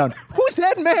the phone down. Who's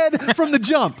that mad from the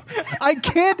jump? I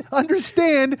can't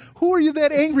understand. Who are you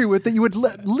that angry with that you would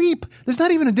leap? There's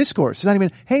not even a discourse. It's not even,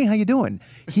 "Hey, how you doing?"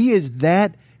 He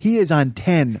is on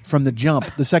 10 from the jump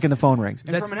the second the phone rings.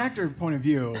 And from an actor point of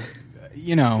view,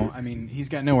 I mean, he's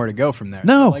got nowhere to go from there.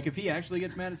 No. So, like, if he actually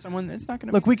gets mad at someone, it's not going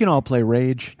to Look, we can all play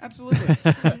Rage. Absolutely.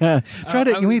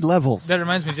 You need levels. That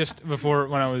reminds me, just before,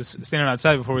 when I was standing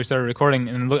outside before we started recording,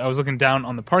 and I was looking down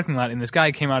on the parking lot, and this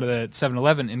guy came out of the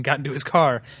 7-Eleven and got into his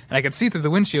car, and I could see through the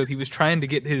windshield he was trying to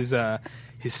get his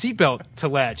seatbelt to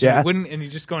latch. Yeah. And he wouldn't, and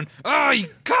he's just going, "Oh, you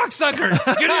cocksucker!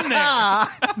 Get in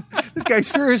there!" This guy's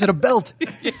furious at a belt.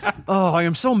 Yeah. Oh, I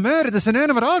am so mad at this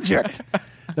inanimate object.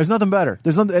 There's nothing better.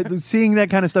 Seeing that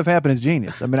kind of stuff happen is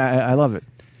genius. I mean, I love it.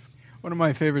 One of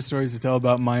my favorite stories to tell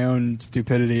about my own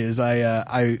stupidity is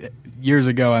I years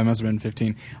ago, I must have been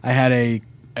 15, I had a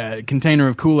container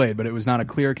of Kool-Aid, but it was not a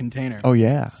clear container. Oh,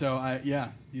 yeah. So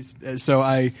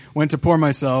I went to pour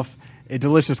myself a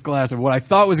delicious glass of what I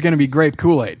thought was going to be grape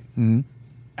Kool-Aid. Mm-hmm.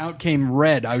 Out came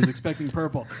red. I was expecting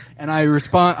purple, and I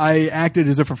acted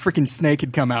as if a freaking snake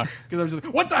had come out, because I was just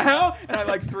like, "What the hell?" And I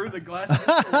like threw the glass.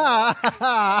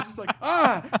 I was just like,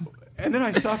 and then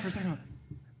I stopped for a second.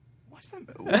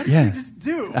 What did you just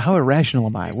do? How irrational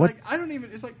am I? It's what? Like, I don't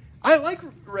even. It's like, I like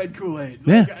red Kool-Aid.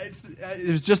 Yeah. Like, it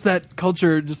was just that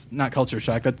culture, just not culture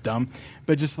shock. That's dumb,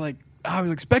 but just like I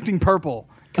was expecting purple.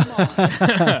 Come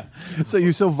on. So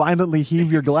you so violently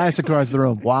heave your glass across the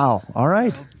room. Wow. All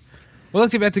right. Well,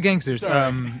 let's get back to gangsters.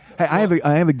 Hey, I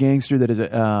have a gangster that is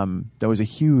that was a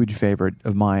huge favorite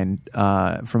of mine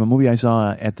from a movie I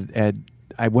saw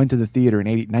I went to the theater in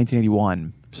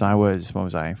 1981. So I was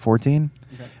 14?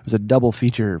 Okay. It was a double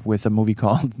feature with a movie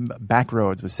called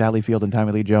Backroads with Sally Field and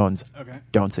Tommy Lee Jones. Okay.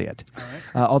 Don't see it. All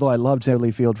right. Although I loved Sally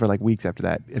Lee Field for like weeks after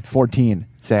that. At 14,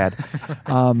 sad.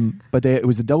 But it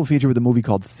was a double feature with a movie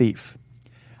called Thief.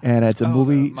 And it's a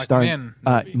movie Michael starring Mann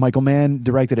movie. Michael Mann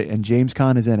directed it, and James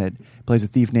Caan is in it. Plays a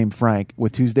thief named Frank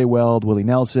with Tuesday Weld, Willie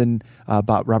Nelson,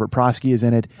 Robert Prosky is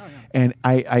in it, and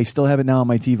I still have it now on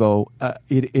my TiVo.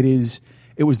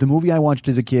 It was the movie I watched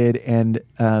as a kid, and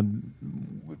I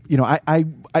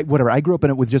grew up in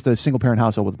it with just a single parent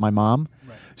household with my mom,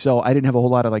 so I didn't have a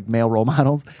whole lot of like male role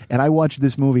models, and I watched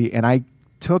this movie and I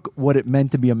took what it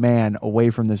meant to be a man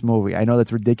away from this movie. I know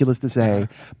that's ridiculous to say,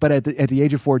 but at the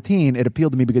age of 14, it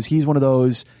appealed to me because he's one of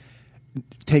those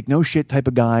take no shit type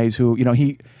of guys who,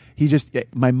 he just,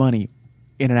 my money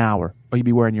in an hour, or you'd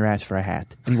be wearing your ass for a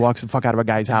hat. And he walks the fuck out of a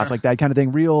guy's house, like that kind of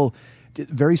thing. Real,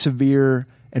 very severe.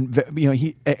 And,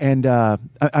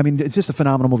 I mean, it's just a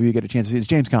phenomenal movie you get a chance to see. It's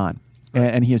James Caan.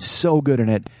 And he is so good in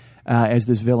it as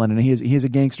this villain. And he is a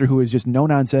gangster who is just no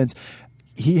nonsense.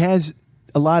 He has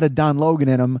a lot of Don Logan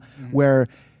in him, where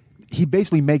he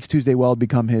basically makes Tuesday Weld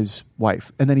become his wife,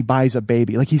 and then he buys a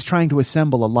baby. Like, he's trying to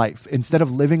assemble a life instead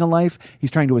of living a life. He's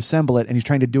trying to assemble it, and he's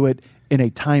trying to do it in a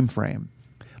time frame.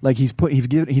 Like, he's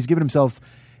given himself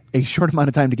a short amount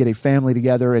of time to get a family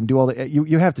together and do all the.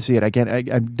 You have to see it. I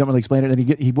don't really explain it. And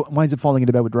he winds up falling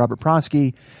into bed with Robert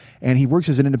Prosky, and he works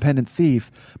as an independent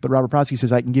thief. But Robert Prosky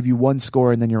says, "I can give you one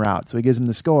score, and then you're out." So he gives him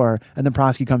the score, and then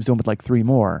Prosky comes to him with like 3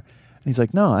 more. And he's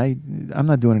like, "No, I'm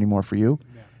not doing any more for you."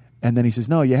 Yeah. And then he says,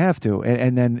 "No, you have to."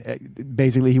 And then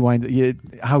basically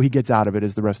how he gets out of it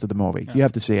is the rest of the movie. Yeah. You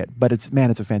have to see it. But it's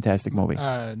a fantastic movie.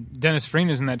 Dennis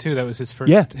Farina's in that too. That was his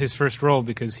first role,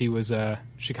 because he was a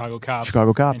Chicago cop.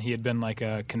 And he had been like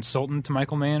a consultant to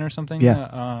Michael Mann or something.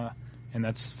 Yeah. And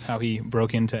that's how he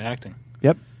broke into acting.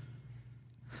 Yep.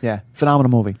 Yeah. Phenomenal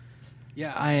movie.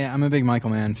 Yeah, I'm a big Michael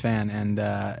Mann fan, and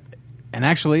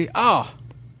actually,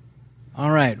 all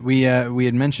right, we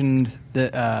had mentioned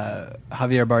that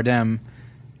Javier Bardem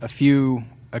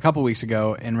a couple weeks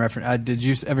ago in reference. Did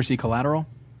you ever see Collateral?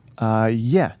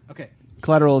 Yeah. Okay.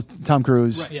 Collateral, Tom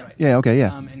Cruise. Right. Yeah. Right. Yeah. Okay.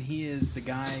 Yeah. And he is the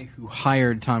guy who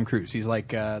hired Tom Cruise. He's like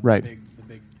the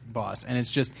big boss, and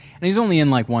he's only in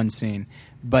like one scene,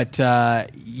 but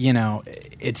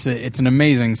it's an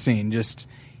amazing scene. Just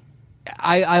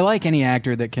I like any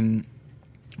actor that can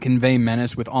convey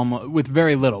menace with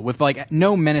very little, with like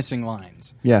no menacing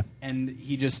lines. Yeah. And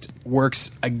he just works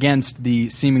against the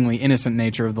seemingly innocent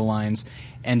nature of the lines,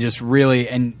 and just really,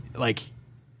 and like,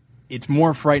 it's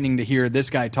more frightening to hear this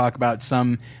guy talk about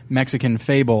some Mexican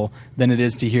fable than it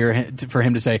is to hear for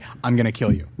him to say, "I'm going to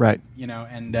kill you." Right.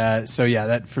 And so yeah,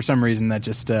 that for some reason that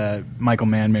just Michael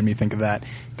Mann made me think of that,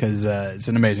 because it's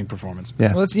an amazing performance.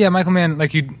 Yeah. Well, Michael Mann,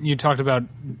 like you talked about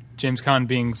James Caan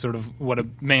being sort of what a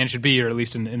man should be, or at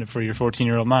least for your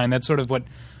 14-year-old mind. That's sort of what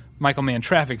Michael Mann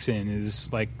traffics in,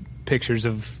 is like pictures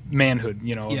of manhood,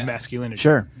 of masculinity.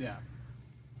 Sure. Yeah.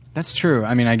 That's true.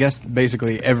 I mean, I guess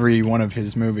basically every one of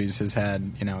his movies has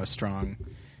had, a strong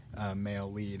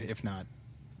male lead, if not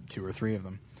 2 or 3 of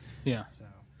them. Yeah. So,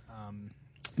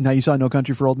 now, you saw No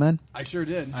Country for Old Men? I sure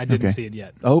did. I didn't see it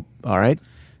yet. Oh, all right.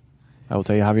 I will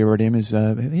tell you, Javier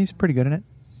Bardem he's pretty good in it.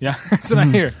 Yeah, that's what I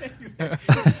hear.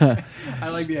 I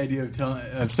like the idea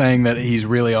of saying that he's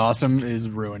really awesome is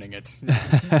ruining it.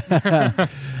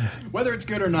 Whether it's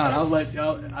good or not,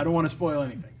 I don't want to spoil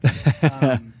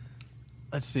anything.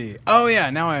 Let's see. Oh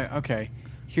yeah, okay.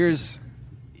 Here's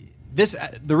this.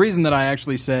 The reason that I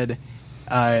actually said,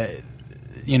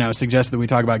 suggest that we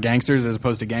talk about gangsters as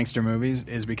opposed to gangster movies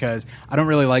is because I don't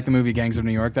really like the movie Gangs of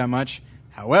New York that much.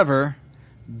 However,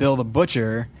 Bill the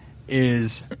Butcher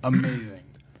is amazing.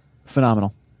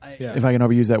 Phenomenal. If I can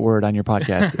overuse that word on your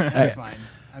podcast. That's fine.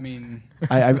 I mean,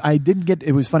 I didn't get.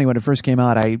 It was funny when it first came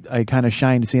out. I kind of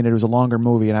shined seeing it. It was a longer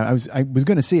movie, and I was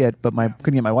going to see it, but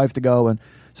couldn't get my wife to go. And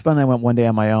so finally, I went one day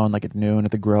on my own, like at noon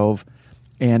at the Grove,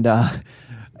 and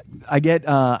I get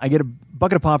a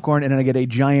bucket of popcorn, and then I get a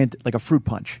giant, like a fruit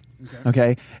punch.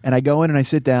 Okay, and I go in and I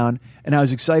sit down, and I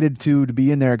was excited to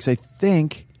be in there because I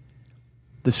think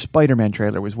the Spider-Man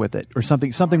trailer was with it, or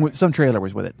something. Some trailer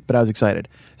was with it, but I was excited.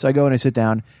 So I go and I sit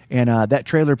down, and that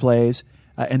trailer plays,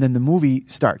 and then the movie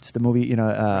starts. The movie,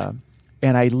 and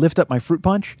I lift up my fruit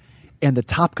punch, and the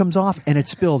top comes off, and it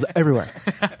spills everywhere.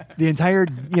 The entire,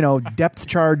 depth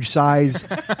charge size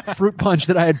fruit punch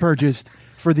that I had purchased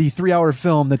for the 3-hour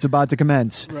film that's about to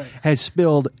commence has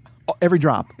spilled every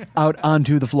drop out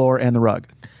onto the floor and the rug.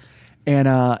 And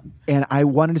I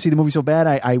wanted to see the movie so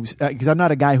bad. Because I'm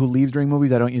not a guy who leaves during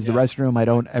movies. I don't use the restroom. I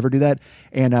don't ever do that.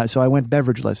 And so I went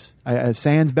beverageless.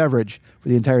 Sans beverage for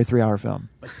the entire 3-hour film.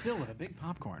 But still with a big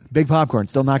popcorn. Big popcorn.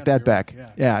 Still knocked that back.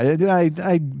 Yeah.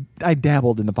 I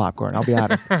dabbled in the popcorn. I'll be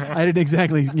honest. I didn't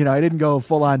exactly. I didn't go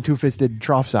full on 2-fisted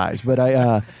trough size.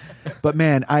 But but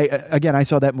man, I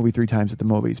saw that movie 3 times at the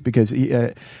movies because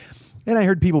And I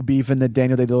heard people beefing that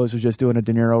Daniel Day-Lewis was just doing a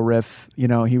De Niro riff. You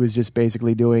know, he was just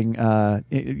basically doing,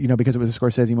 because it was a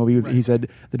Scorsese movie. Right. He said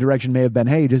the direction may have been,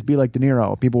 hey, just be like De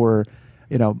Niro. People were,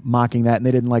 mocking that, and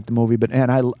they didn't like the movie. But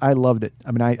I loved it.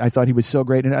 I mean, I thought he was so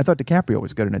great, and I thought DiCaprio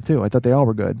was good in it too. I thought they all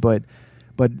were good, but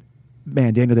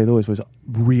man, Daniel Day-Lewis was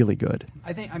really good.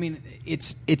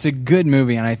 It's a good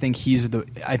movie, and I think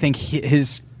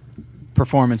his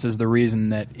performance is the reason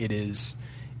that it is.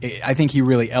 I think he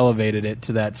really elevated it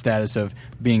to that status of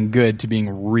being good to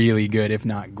being really good, if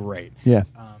not great. Yeah.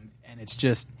 And it's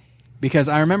just because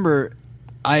I remember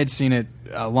I had seen it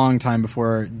a long time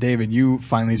before David. You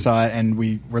finally saw it, and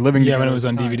we were living together. Yeah, when it was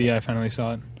on DVD, I finally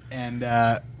saw it. And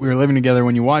we were living together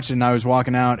when you watched it, and I was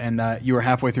walking out, and you were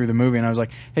halfway through the movie, and I was like,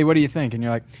 hey, what do you think? And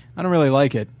you're like, I don't really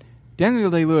like it.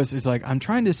 Daniel Day-Lewis is like, I'm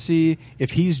trying to see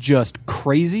if he's just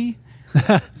crazy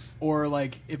or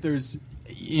like if there's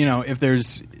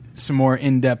some more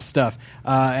in-depth stuff.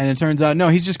 And it turns out, no,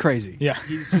 he's just crazy. Yeah.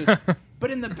 He's just,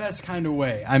 but in the best kind of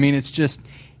way. I mean, it's just...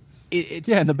 It's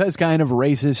in the best kind of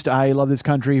racist, I love this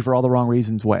country for all the wrong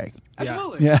reasons way.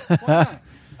 Absolutely. Yeah. Why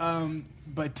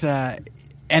not?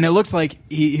 And it looks like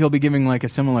he'll be giving like a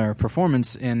similar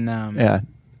performance in There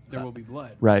Will Be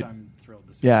Blood, right. which I'm thrilled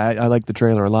to see. Yeah, I like the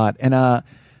trailer a lot. And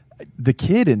the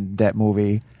kid in that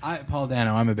movie... Paul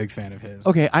Dano, I'm a big fan of his.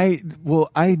 Okay, I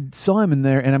saw him in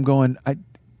there, and I'm going...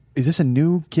 is this a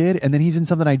new kid? And then he's in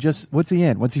something what's he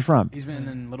in? What's he from? He's been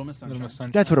in Little Miss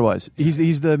Sunshine. That's what it was.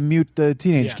 He's the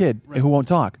teenage kid who won't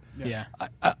talk. Yeah.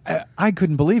 I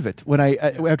couldn't believe it when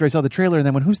after I saw the trailer and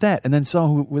then went, who's that? And then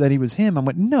saw that he was him. I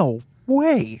went, no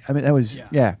way. I mean, that was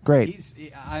great.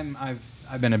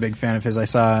 I've been a big fan of his. I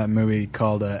saw a movie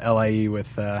called LIE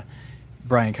with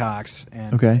Brian Cox,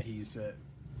 and he's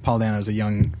Paul Dano's a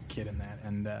young kid in that,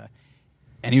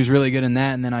 and he was really good in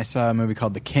that. And then I saw a movie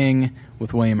called The King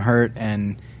with William Hurt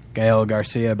and Gael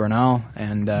Garcia Bernal.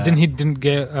 And didn't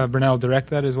Bernal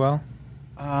direct that as well?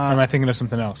 Or am I thinking of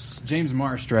something else? James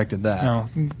Marsh directed that. No,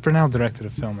 Bernal directed a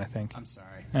film, I think. I'm sorry.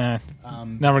 Now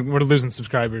we're losing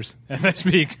subscribers as I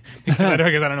speak because I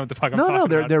don't know what the fuck I'm talking about.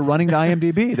 No, they're running to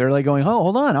IMDb. They're like going, oh,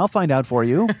 hold on, I'll find out for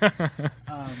you.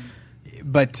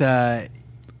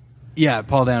 Yeah,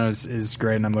 Paul Dano is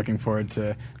great, and I'm looking forward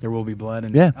to There Will Be Blood.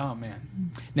 And oh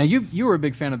man, now you were a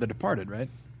big fan of The Departed, right?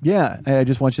 Yeah, I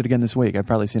just watched it again this week. I've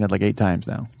probably seen it like 8 times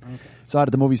now. Okay. Saw it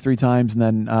at the movies 3 times, and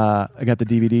then I got the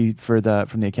DVD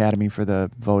from the Academy for the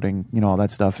voting, all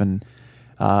that stuff, and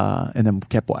then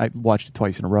I watched it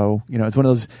twice in a row. It's one of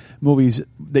those movies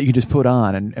that you can just put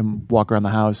on and walk around the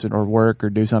house or work or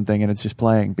do something, and it's just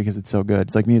playing because it's so good.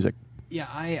 It's like music. Yeah,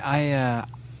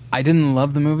 I didn't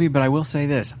love the movie, but I will say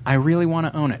this: I really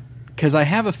want to own it because I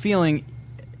have a feeling,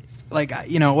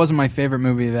 it wasn't my favorite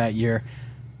movie that year.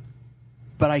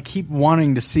 But I keep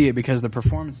wanting to see it because the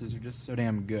performances are just so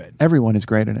damn good. Everyone is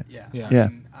great in it. Yeah.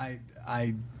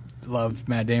 I love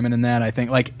Matt Damon in that. I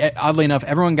think, oddly enough,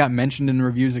 everyone got mentioned in the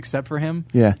reviews except for him.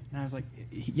 Yeah. And I was like,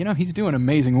 he's doing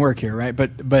amazing work here, right?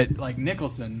 But like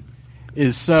Nicholson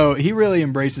is he really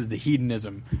embraces the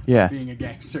hedonism of being a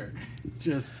gangster.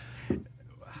 Just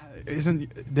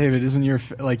isn't your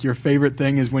favorite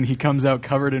thing is when he comes out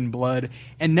covered in blood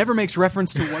and never makes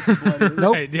reference to what the blood is?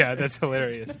 Nope. Right, yeah, that's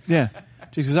hilarious. Yeah.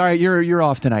 She says, all right, you're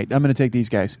off tonight. I'm going to take these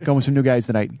guys. Going with some new guys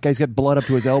tonight. Guy's got blood up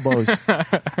to his elbows.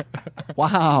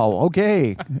 Wow.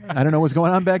 Okay. I don't know what's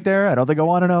going on back there. I don't think I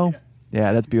want to know.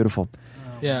 Yeah, that's beautiful.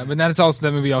 Yeah, but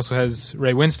that movie also has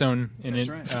Ray Winstone in it.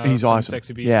 Right. He's awesome.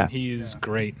 Sexy Beast. Yeah. He's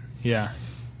great. Yeah.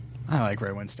 I like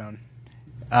Ray Winstone.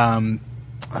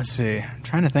 Let's see. I'm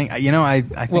trying to think. I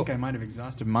think I might have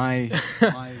exhausted my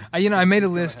I made a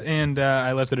list and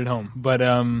I left it at home. But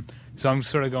so I'm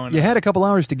sort of going. You had a couple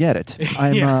hours to get it.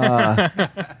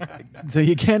 So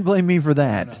you can't blame me for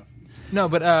that. No,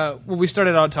 but we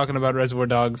started out talking about Reservoir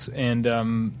Dogs, and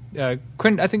I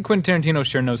think Quentin Tarantino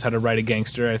sure knows how to write a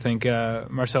gangster. I think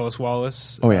Marcellus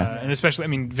Wallace. Oh yeah, and especially,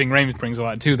 Ving Rhames brings a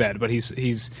lot to that, but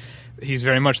he's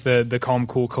very much the calm,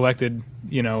 cool, collected,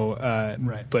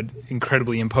 right. but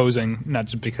incredibly imposing. Not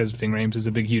just because Ving Rhames is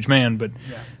a big, huge man, but.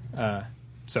 Yeah.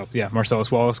 So yeah,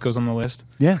 Marcellus Wallace goes on the list.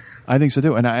 Yeah, I think so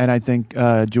too, and I think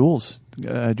Jules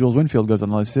Winfield goes on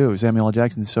the list too. Samuel L.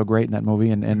 Jackson is so great in that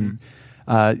movie, and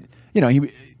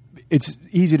it's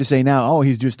easy to say now, oh,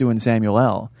 he's just doing Samuel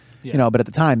L. Yeah. But at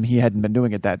the time he hadn't been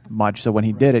doing it that much. So when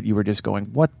he did it, you were just going,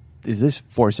 what is this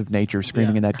force of nature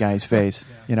screaming in that guy's face?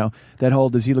 That whole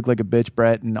does he look like a bitch,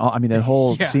 Brett? And that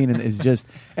whole scene is just.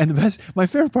 And the best, my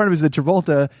favorite part of it is that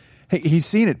Travolta. He's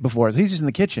seen it before. So he's just in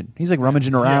the kitchen. He's like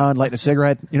rummaging around, lighting a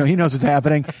cigarette. He knows what's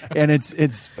happening, and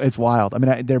it's wild.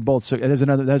 They're both. So, there's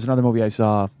another movie I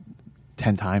saw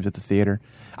 10 times at the theater.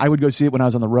 I would go see it when I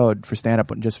was on the road for stand-up,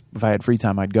 and just if I had free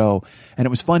time, I'd go. And it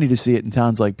was funny to see it in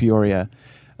towns like Peoria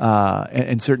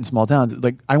and certain small towns.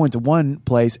 Like, I went to one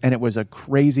place, and it was a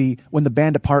crazy... When the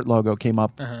Band Apart logo came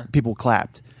up, people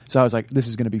clapped. So I was like, this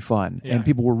is going to be fun. Yeah. And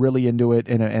people were really into it,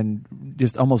 and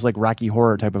just almost like Rocky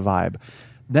Horror type of vibe.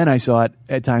 Then I saw it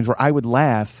at times where I would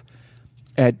laugh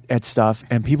at stuff,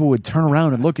 and people would turn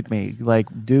around and look at me like,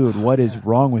 dude, what is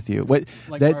wrong with you? What,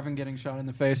 like Marvin getting shot in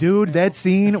the face. Dude, that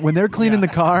scene when they're cleaning the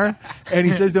car, and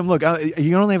he says to him, look, you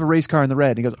can only have a race car in the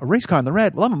red. And he goes, a race car in the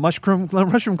red? Well, I'm a mushroom cloud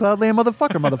laying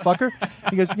motherfucker.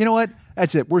 He goes, you know what?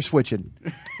 That's it. We're switching.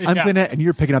 I'm cleaning it, and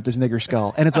you're picking up this nigger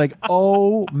skull. And it's like,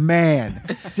 oh, man.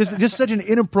 Just such an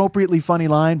inappropriately funny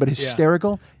line, but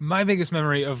hysterical. Yeah. My biggest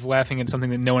memory of laughing at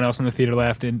something that no one else in the theater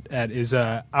laughed at is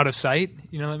Out of Sight.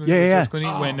 You know that movie? Yeah. With George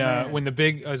Clooney? When the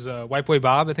big, White Boy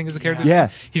Bob, I think is the character. Yeah.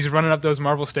 He's running up those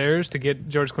marble stairs to get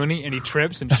George Clooney, and he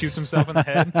trips and shoots himself in the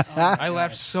head. I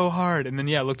laughed so hard. And then,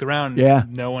 looked around. Yeah.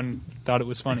 No one thought it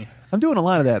was funny. I'm doing a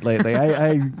lot of that lately.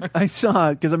 I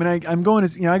saw, because I'm going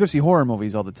to, I go see horror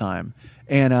movies all the time,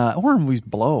 and horror movies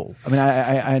blow. I mean,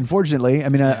 I unfortunately,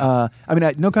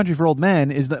 No Country for Old Men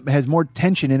has more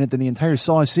tension in it than the entire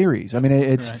Saw series. I mean,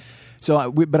 it's right.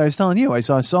 So. But I was telling you, I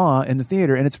saw Saw in the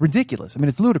theater, and it's ridiculous. I mean,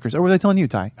 it's ludicrous. Or was I telling you,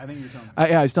 Ty? I think you were telling me.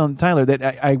 I was telling Tyler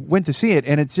that I went to see it,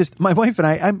 and it's just my wife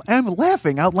and I'm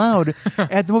laughing out loud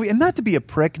at the movie, and not to be a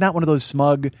prick, not one of those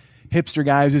smug hipster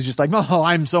guys who's just like, oh,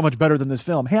 I'm so much better than this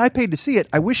film. Hey, I paid to see it.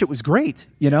 I wish it was great,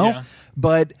 Yeah.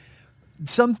 But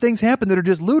some things happen that are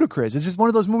just ludicrous. It's just one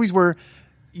of those movies where,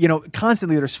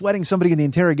 constantly they're sweating somebody in the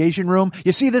interrogation room.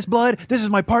 You see this blood? This is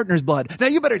my partner's blood. Now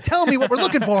you better tell me what we're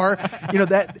looking for.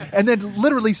 That, and then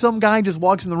literally some guy just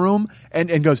walks in the room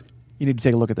and goes, you need to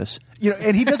take a look at this.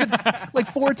 And he does it like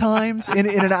 4 times in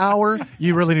an hour.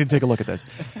 You really need to take a look at this.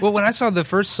 Well, when I saw the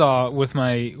first Saw with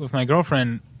my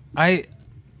girlfriend,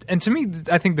 and to me,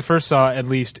 I think the first Saw, at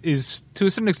least, is to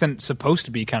a certain extent supposed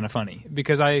to be kind of funny,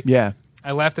 because I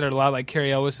laughed at it a lot. Like,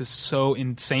 Carrie Ellis is so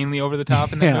insanely over the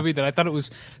top in that movie that I thought it was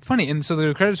funny. And so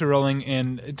the credits were rolling,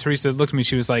 and Teresa looked at me.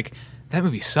 She was like, "That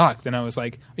movie sucked." And I was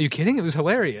like, "Are you kidding? It was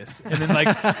hilarious." And then,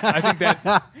 I think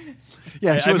that.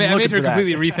 Yeah, I made her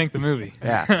completely rethink the movie.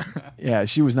 Yeah,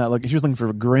 she was not looking. She was looking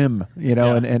for Grimm,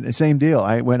 and same deal.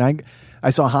 I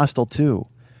saw Hostel 2.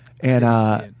 And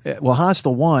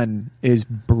Hostel 1 is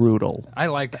brutal. I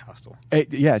liked Hostel.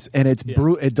 Yes, and it's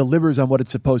it delivers on what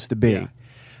it's supposed to be. Yeah.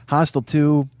 Hostel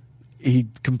 2, he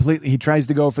tries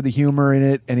to go for the humor in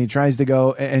it, and he tries to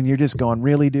go, and you're just going,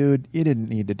 really, dude? You didn't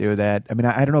need to do that. I mean,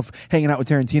 I don't know if hanging out with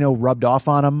Tarantino rubbed off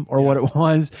on him or what it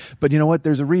was, but you know what?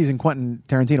 There's a reason Quentin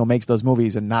Tarantino makes those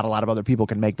movies, and not a lot of other people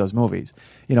can make those movies.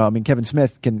 Kevin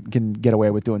Smith can get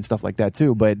away with doing stuff like that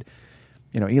too, but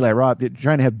Eli Roth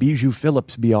trying to have Bijou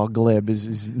Phillips be all glib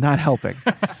is not helping.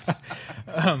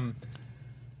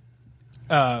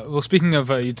 Well, speaking of,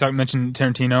 you mentioned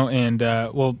Tarantino, and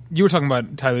you were talking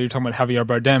about, Tyler, you were talking about Javier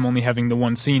Bardem only having the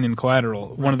one scene in Collateral.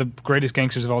 Right. One of the greatest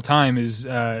gangsters of all time is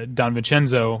Don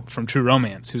Vincenzo from True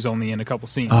Romance, who's only in a couple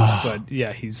scenes. But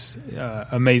he's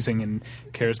amazing and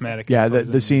charismatic. Yeah,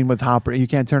 the scene with Hopper, you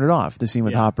can't turn it off. The scene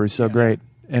with Hopper is so great.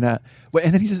 And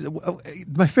then he says,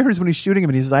 my favorite is when he's shooting him,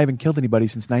 and he says, I haven't killed anybody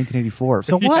since 1984.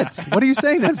 So what? What are you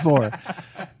saying that for?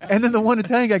 And then the one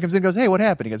Italian guy comes in and goes, hey, what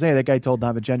happened? He goes, hey, that guy told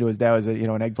Don Vincenzo his dad was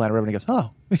an eggplant or whatever. And he goes,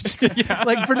 oh.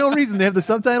 Like, for no reason. They have the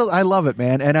subtitles. I love it,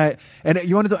 man. And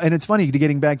it's funny,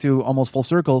 getting back to almost full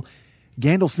circle,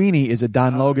 Gandolfini is a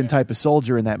Don Logan type of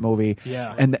soldier in that movie.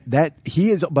 Yeah. And that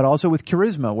he is, but also with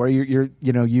charisma, where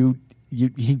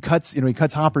he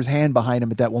cuts Hopper's hand behind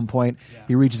him at that one point. Yeah.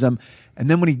 He reaches him. And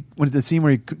then when the scene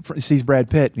where he sees Brad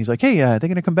Pitt, and he's like, hey, they're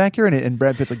going to come back here? And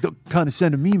Brad Pitt's like, don't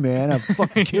condescend to me, man. I'll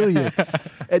fucking kill you.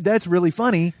 That's really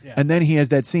funny. Yeah. And then he has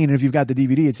that scene, and if you've got the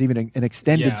DVD, it's even an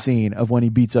extended scene of when he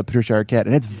beats up Patricia Arquette,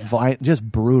 and it's just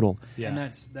brutal. Yeah. And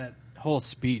that whole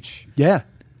speech. Yeah.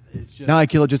 Now I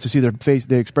kill it just to see their face,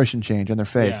 the expression change on their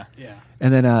face. Yeah.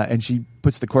 And then and she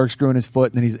puts the corkscrew in his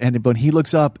foot, and then but he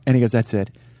looks up, and he goes, that's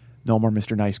it. No more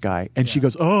Mr. Nice Guy. And she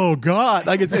goes, oh, God.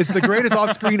 Like, it's the greatest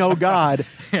off-screen, oh, God.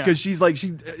 Because she's like,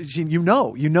 she's going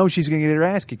to get her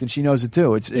ass kicked, and she knows it,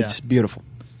 too. It's beautiful.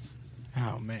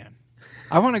 Oh, man.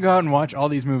 I want to go out and watch all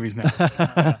these movies now.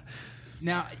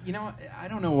 Now, I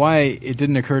don't know why it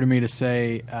didn't occur to me to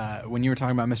say, when you were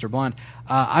talking about Mr. Blonde,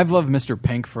 I've loved Mr.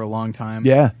 Pink for a long time.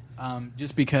 Yeah.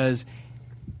 Just because...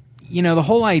 the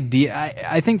whole idea,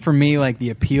 I think for me, like, the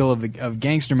appeal of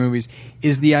gangster movies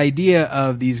is the idea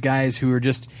of these guys who are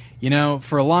just,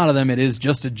 for a lot of them, it is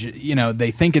just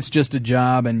they think it's just a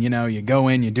job, and, you go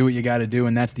in, you do what you got to do,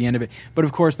 and that's the end of it. But,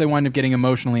 of course, they wind up getting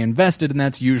emotionally invested, and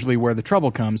that's usually where the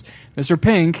trouble comes. Mr.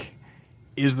 Pink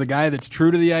is the guy that's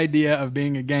true to the idea of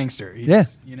being a gangster. He's, Yeah.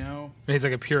 you know, He's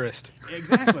like a purist.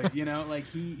 exactly. You know, like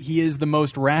he is the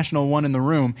most rational one in the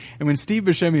room. And when Steve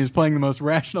Buscemi is playing the most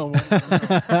rational one in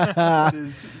the room, it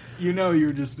is, you know,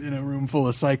 you're just in a room full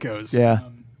of psychos. Yeah.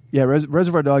 Yeah,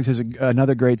 Reservoir Dogs has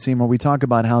another great scene where we talk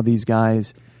about how these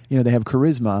guys, you know, they have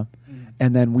charisma,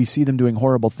 and then we see them doing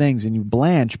horrible things, and you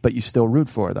blanch, but you still root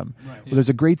for them. Right. Well, there's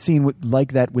a great scene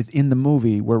like that within the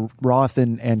movie where Roth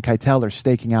and Keitel are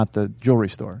staking out the jewelry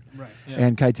store, Right. Yeah.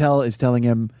 and Keitel is telling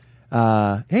him,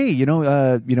 "Hey, you know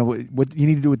what you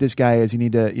need to do with this guy is you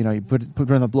need to, you know, you put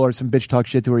her on the floor, some bitch talk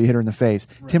shit to her, you hit her in the face."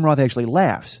 Right. Tim Roth actually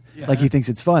laughs, Yeah. like he thinks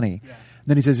it's funny. Yeah.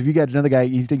 Then he says, if you got another guy,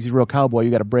 he thinks he's a real cowboy, you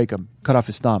got to break him, cut off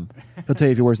his thumb. He'll tell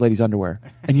you if he wears ladies' underwear.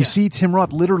 And you see Tim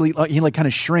Roth literally, he like kind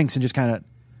of shrinks and just kind of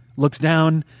looks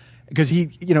down because he,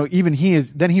 you know, even he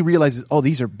is. Then he realizes, oh,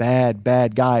 these are bad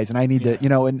guys, and I need to, you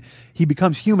know. And he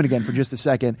becomes human again for just a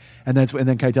second, and then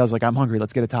Keitel's like, I'm hungry,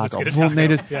 let's get a taco. Let's get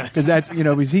a taco. Because that's, you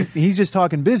know, he's just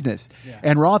talking business, Yeah.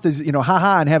 and Roth is, you know,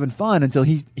 haha and having fun until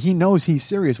he knows he's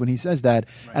serious when he says that.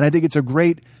 Right. And I think it's a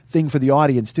great thing for the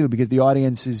audience too, because the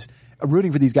audience is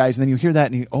rooting for these guys, and then you hear that,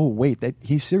 and you, oh wait, that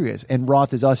he's serious. And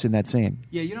Roth is us in that scene.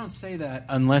 Yeah, you don't say that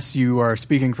unless you are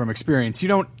speaking from experience. You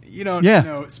don't Yeah. you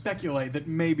know, speculate that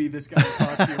maybe this guy will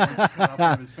talk to you once he cut off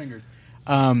one of his fingers.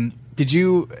 Did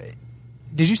you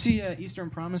see Eastern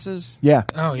Promises? Yeah,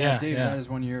 Oh yeah, Dave, yeah. that is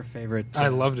one of your favorite I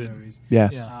loved it. movies. yeah.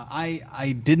 Yeah.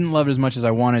 I didn't love it as much as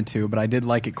I wanted to, but I did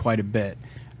like it quite a bit.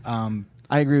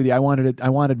 I agree with you. I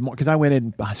wanted more because I went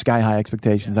in sky high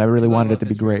expectations. I really 'Cause I wanted love it to be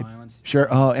History of great. Violence. Sure.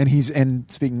 Oh, and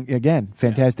speaking again,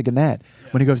 fantastic in that.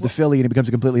 When he goes to Philly and he becomes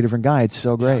a completely different guy, it's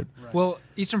so great. Right. Well,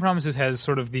 Eastern Promises has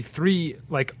sort of the three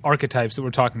like archetypes that we're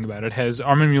talking about. It has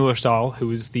Armin Mueller-Stahl,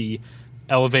 who is the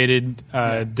elevated,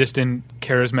 distant,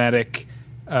 charismatic,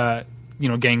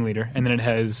 gang leader, and then it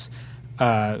has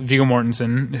Viggo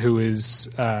Mortensen, who is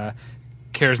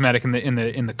charismatic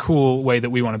in the cool way that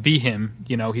we want to be him.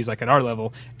 You know, he's like at our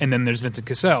level. And then there's Vincent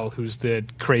Cassel, who's the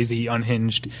crazy,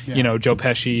 unhinged, Yeah. Joe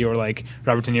Pesci or like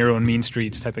Robert De Niro in Mean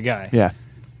Streets type of guy. Yeah.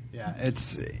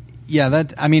 Yeah,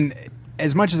 that, I mean,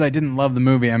 as much as I didn't love the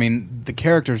movie, I mean, the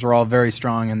characters are all very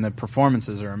strong and the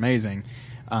performances are amazing.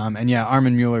 And yeah,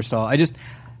 Armin Mueller-Stahl. I don't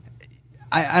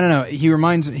know. He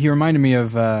reminded me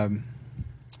of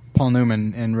Paul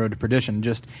Newman in Road to Perdition.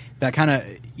 Just that kind of,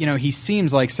 he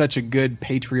seems like such a good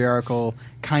patriarchal,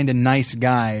 kind of nice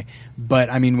guy.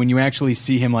 But I mean, when you actually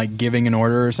see him like giving an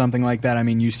order or something like that, I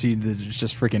mean, you see that it's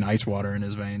just freaking ice water in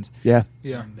his veins. Yeah.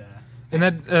 Yeah. And, And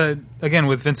that again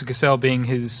with Vincent Cassel being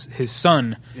his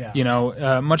son,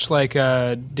 Yeah. much like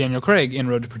Daniel Craig in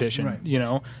Road to Perdition.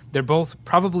 Right. They're both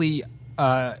probably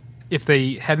if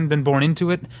they hadn't been born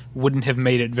into it, wouldn't have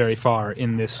made it very far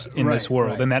in this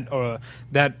world. right. And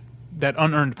that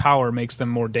unearned power makes them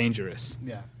more dangerous.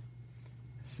 Yeah.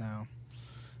 So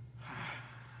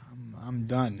I'm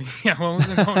done. Yeah, well,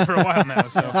 we've been going for a while now,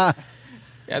 so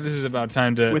yeah, this is about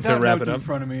time to Without wrap notes it up. in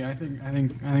front of me, I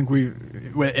think we,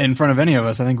 in front of any of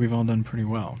us, I think we've all done pretty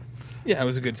well. Yeah, it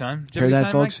was a good time. Did you Hear have a good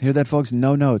that, time, folks? Hear that, folks?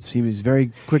 No notes. He was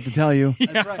very quick to tell you.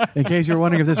 That's right. In case you're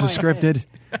wondering if this was scripted,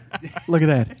 look at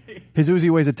that. His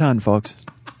Uzi weighs a ton, folks.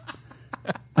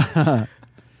 Mike?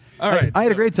 All right, I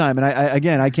had a so- great time, and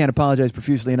I can't apologize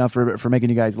profusely enough for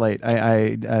making you guys late.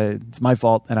 It's my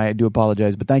fault, and I do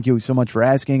apologize. But thank you so much for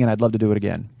asking, and I'd love to do it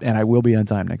again. And I will be on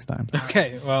time next time.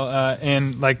 Okay, well,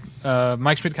 and like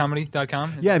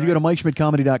MikeSchmidtComedy.com. Yeah, if you go to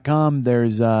MikeSchmidtComedy.com,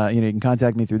 there's you can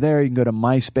contact me through there. You can go to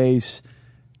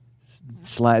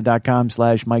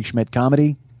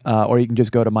MySpace.com/MikeSchmidtComedy, or you can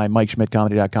just go to my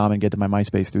MikeSchmidtComedy.com and get to my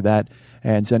MySpace through that,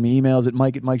 and send me emails at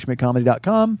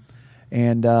Mike@MikeSchmidtComedy.com.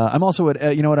 And I'm also at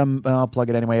I'll plug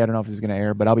it anyway. I don't know if this is going to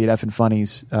air, but I'll be at F and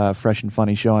Funny's Fresh and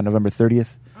Funny show on November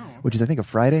 30th, which is I think a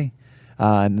Friday.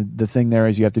 And the thing there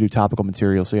is you have to do topical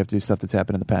material, so you have to do stuff that's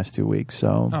happened in the past 2 weeks.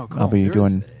 So cool. I'll be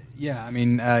doing. Yeah, I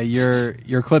mean,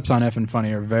 your clips on F and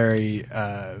Funny are very,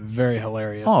 very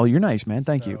hilarious. Oh, you're nice, man.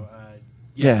 Thank you.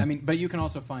 Yeah, I mean, but you can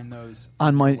also find those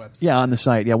On my your website. on the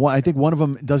site. Yeah, I think one of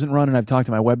them doesn't run, and I've talked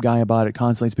to my web guy about it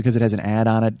constantly. It's because it has an ad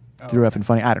on it through F and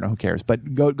Funny. I don't know, who cares?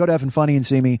 But go to F and Funny and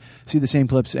see me. See the same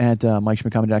clips at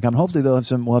MikeSchmidtComedy.com. Hopefully we'll have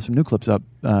some new clips up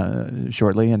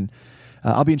shortly. And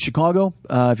I'll be in Chicago.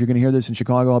 If you're going to hear this in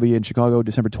Chicago, I'll be in Chicago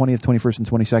December 20th, 21st, and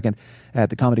 22nd at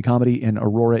the Comedy in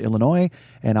Aurora, Illinois.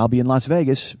 And I'll be in Las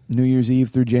Vegas New Year's Eve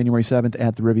through January 7th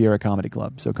at the Riviera Comedy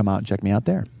Club. So come out and check me out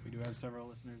there. We do have several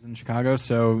listeners in Chicago,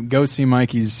 so go see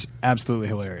Mike. He's absolutely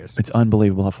hilarious. It's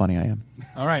unbelievable how funny I am.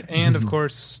 All right, and of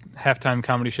course, halftime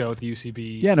comedy show at the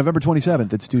UCB. Yeah, November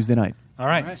 27th. It's Tuesday night. All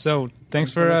right. All right. So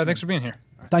thanks for listening. for being here.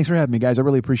 Thanks for having me, guys. I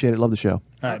really appreciate it. Love the show. All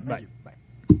right, Thank bye. you.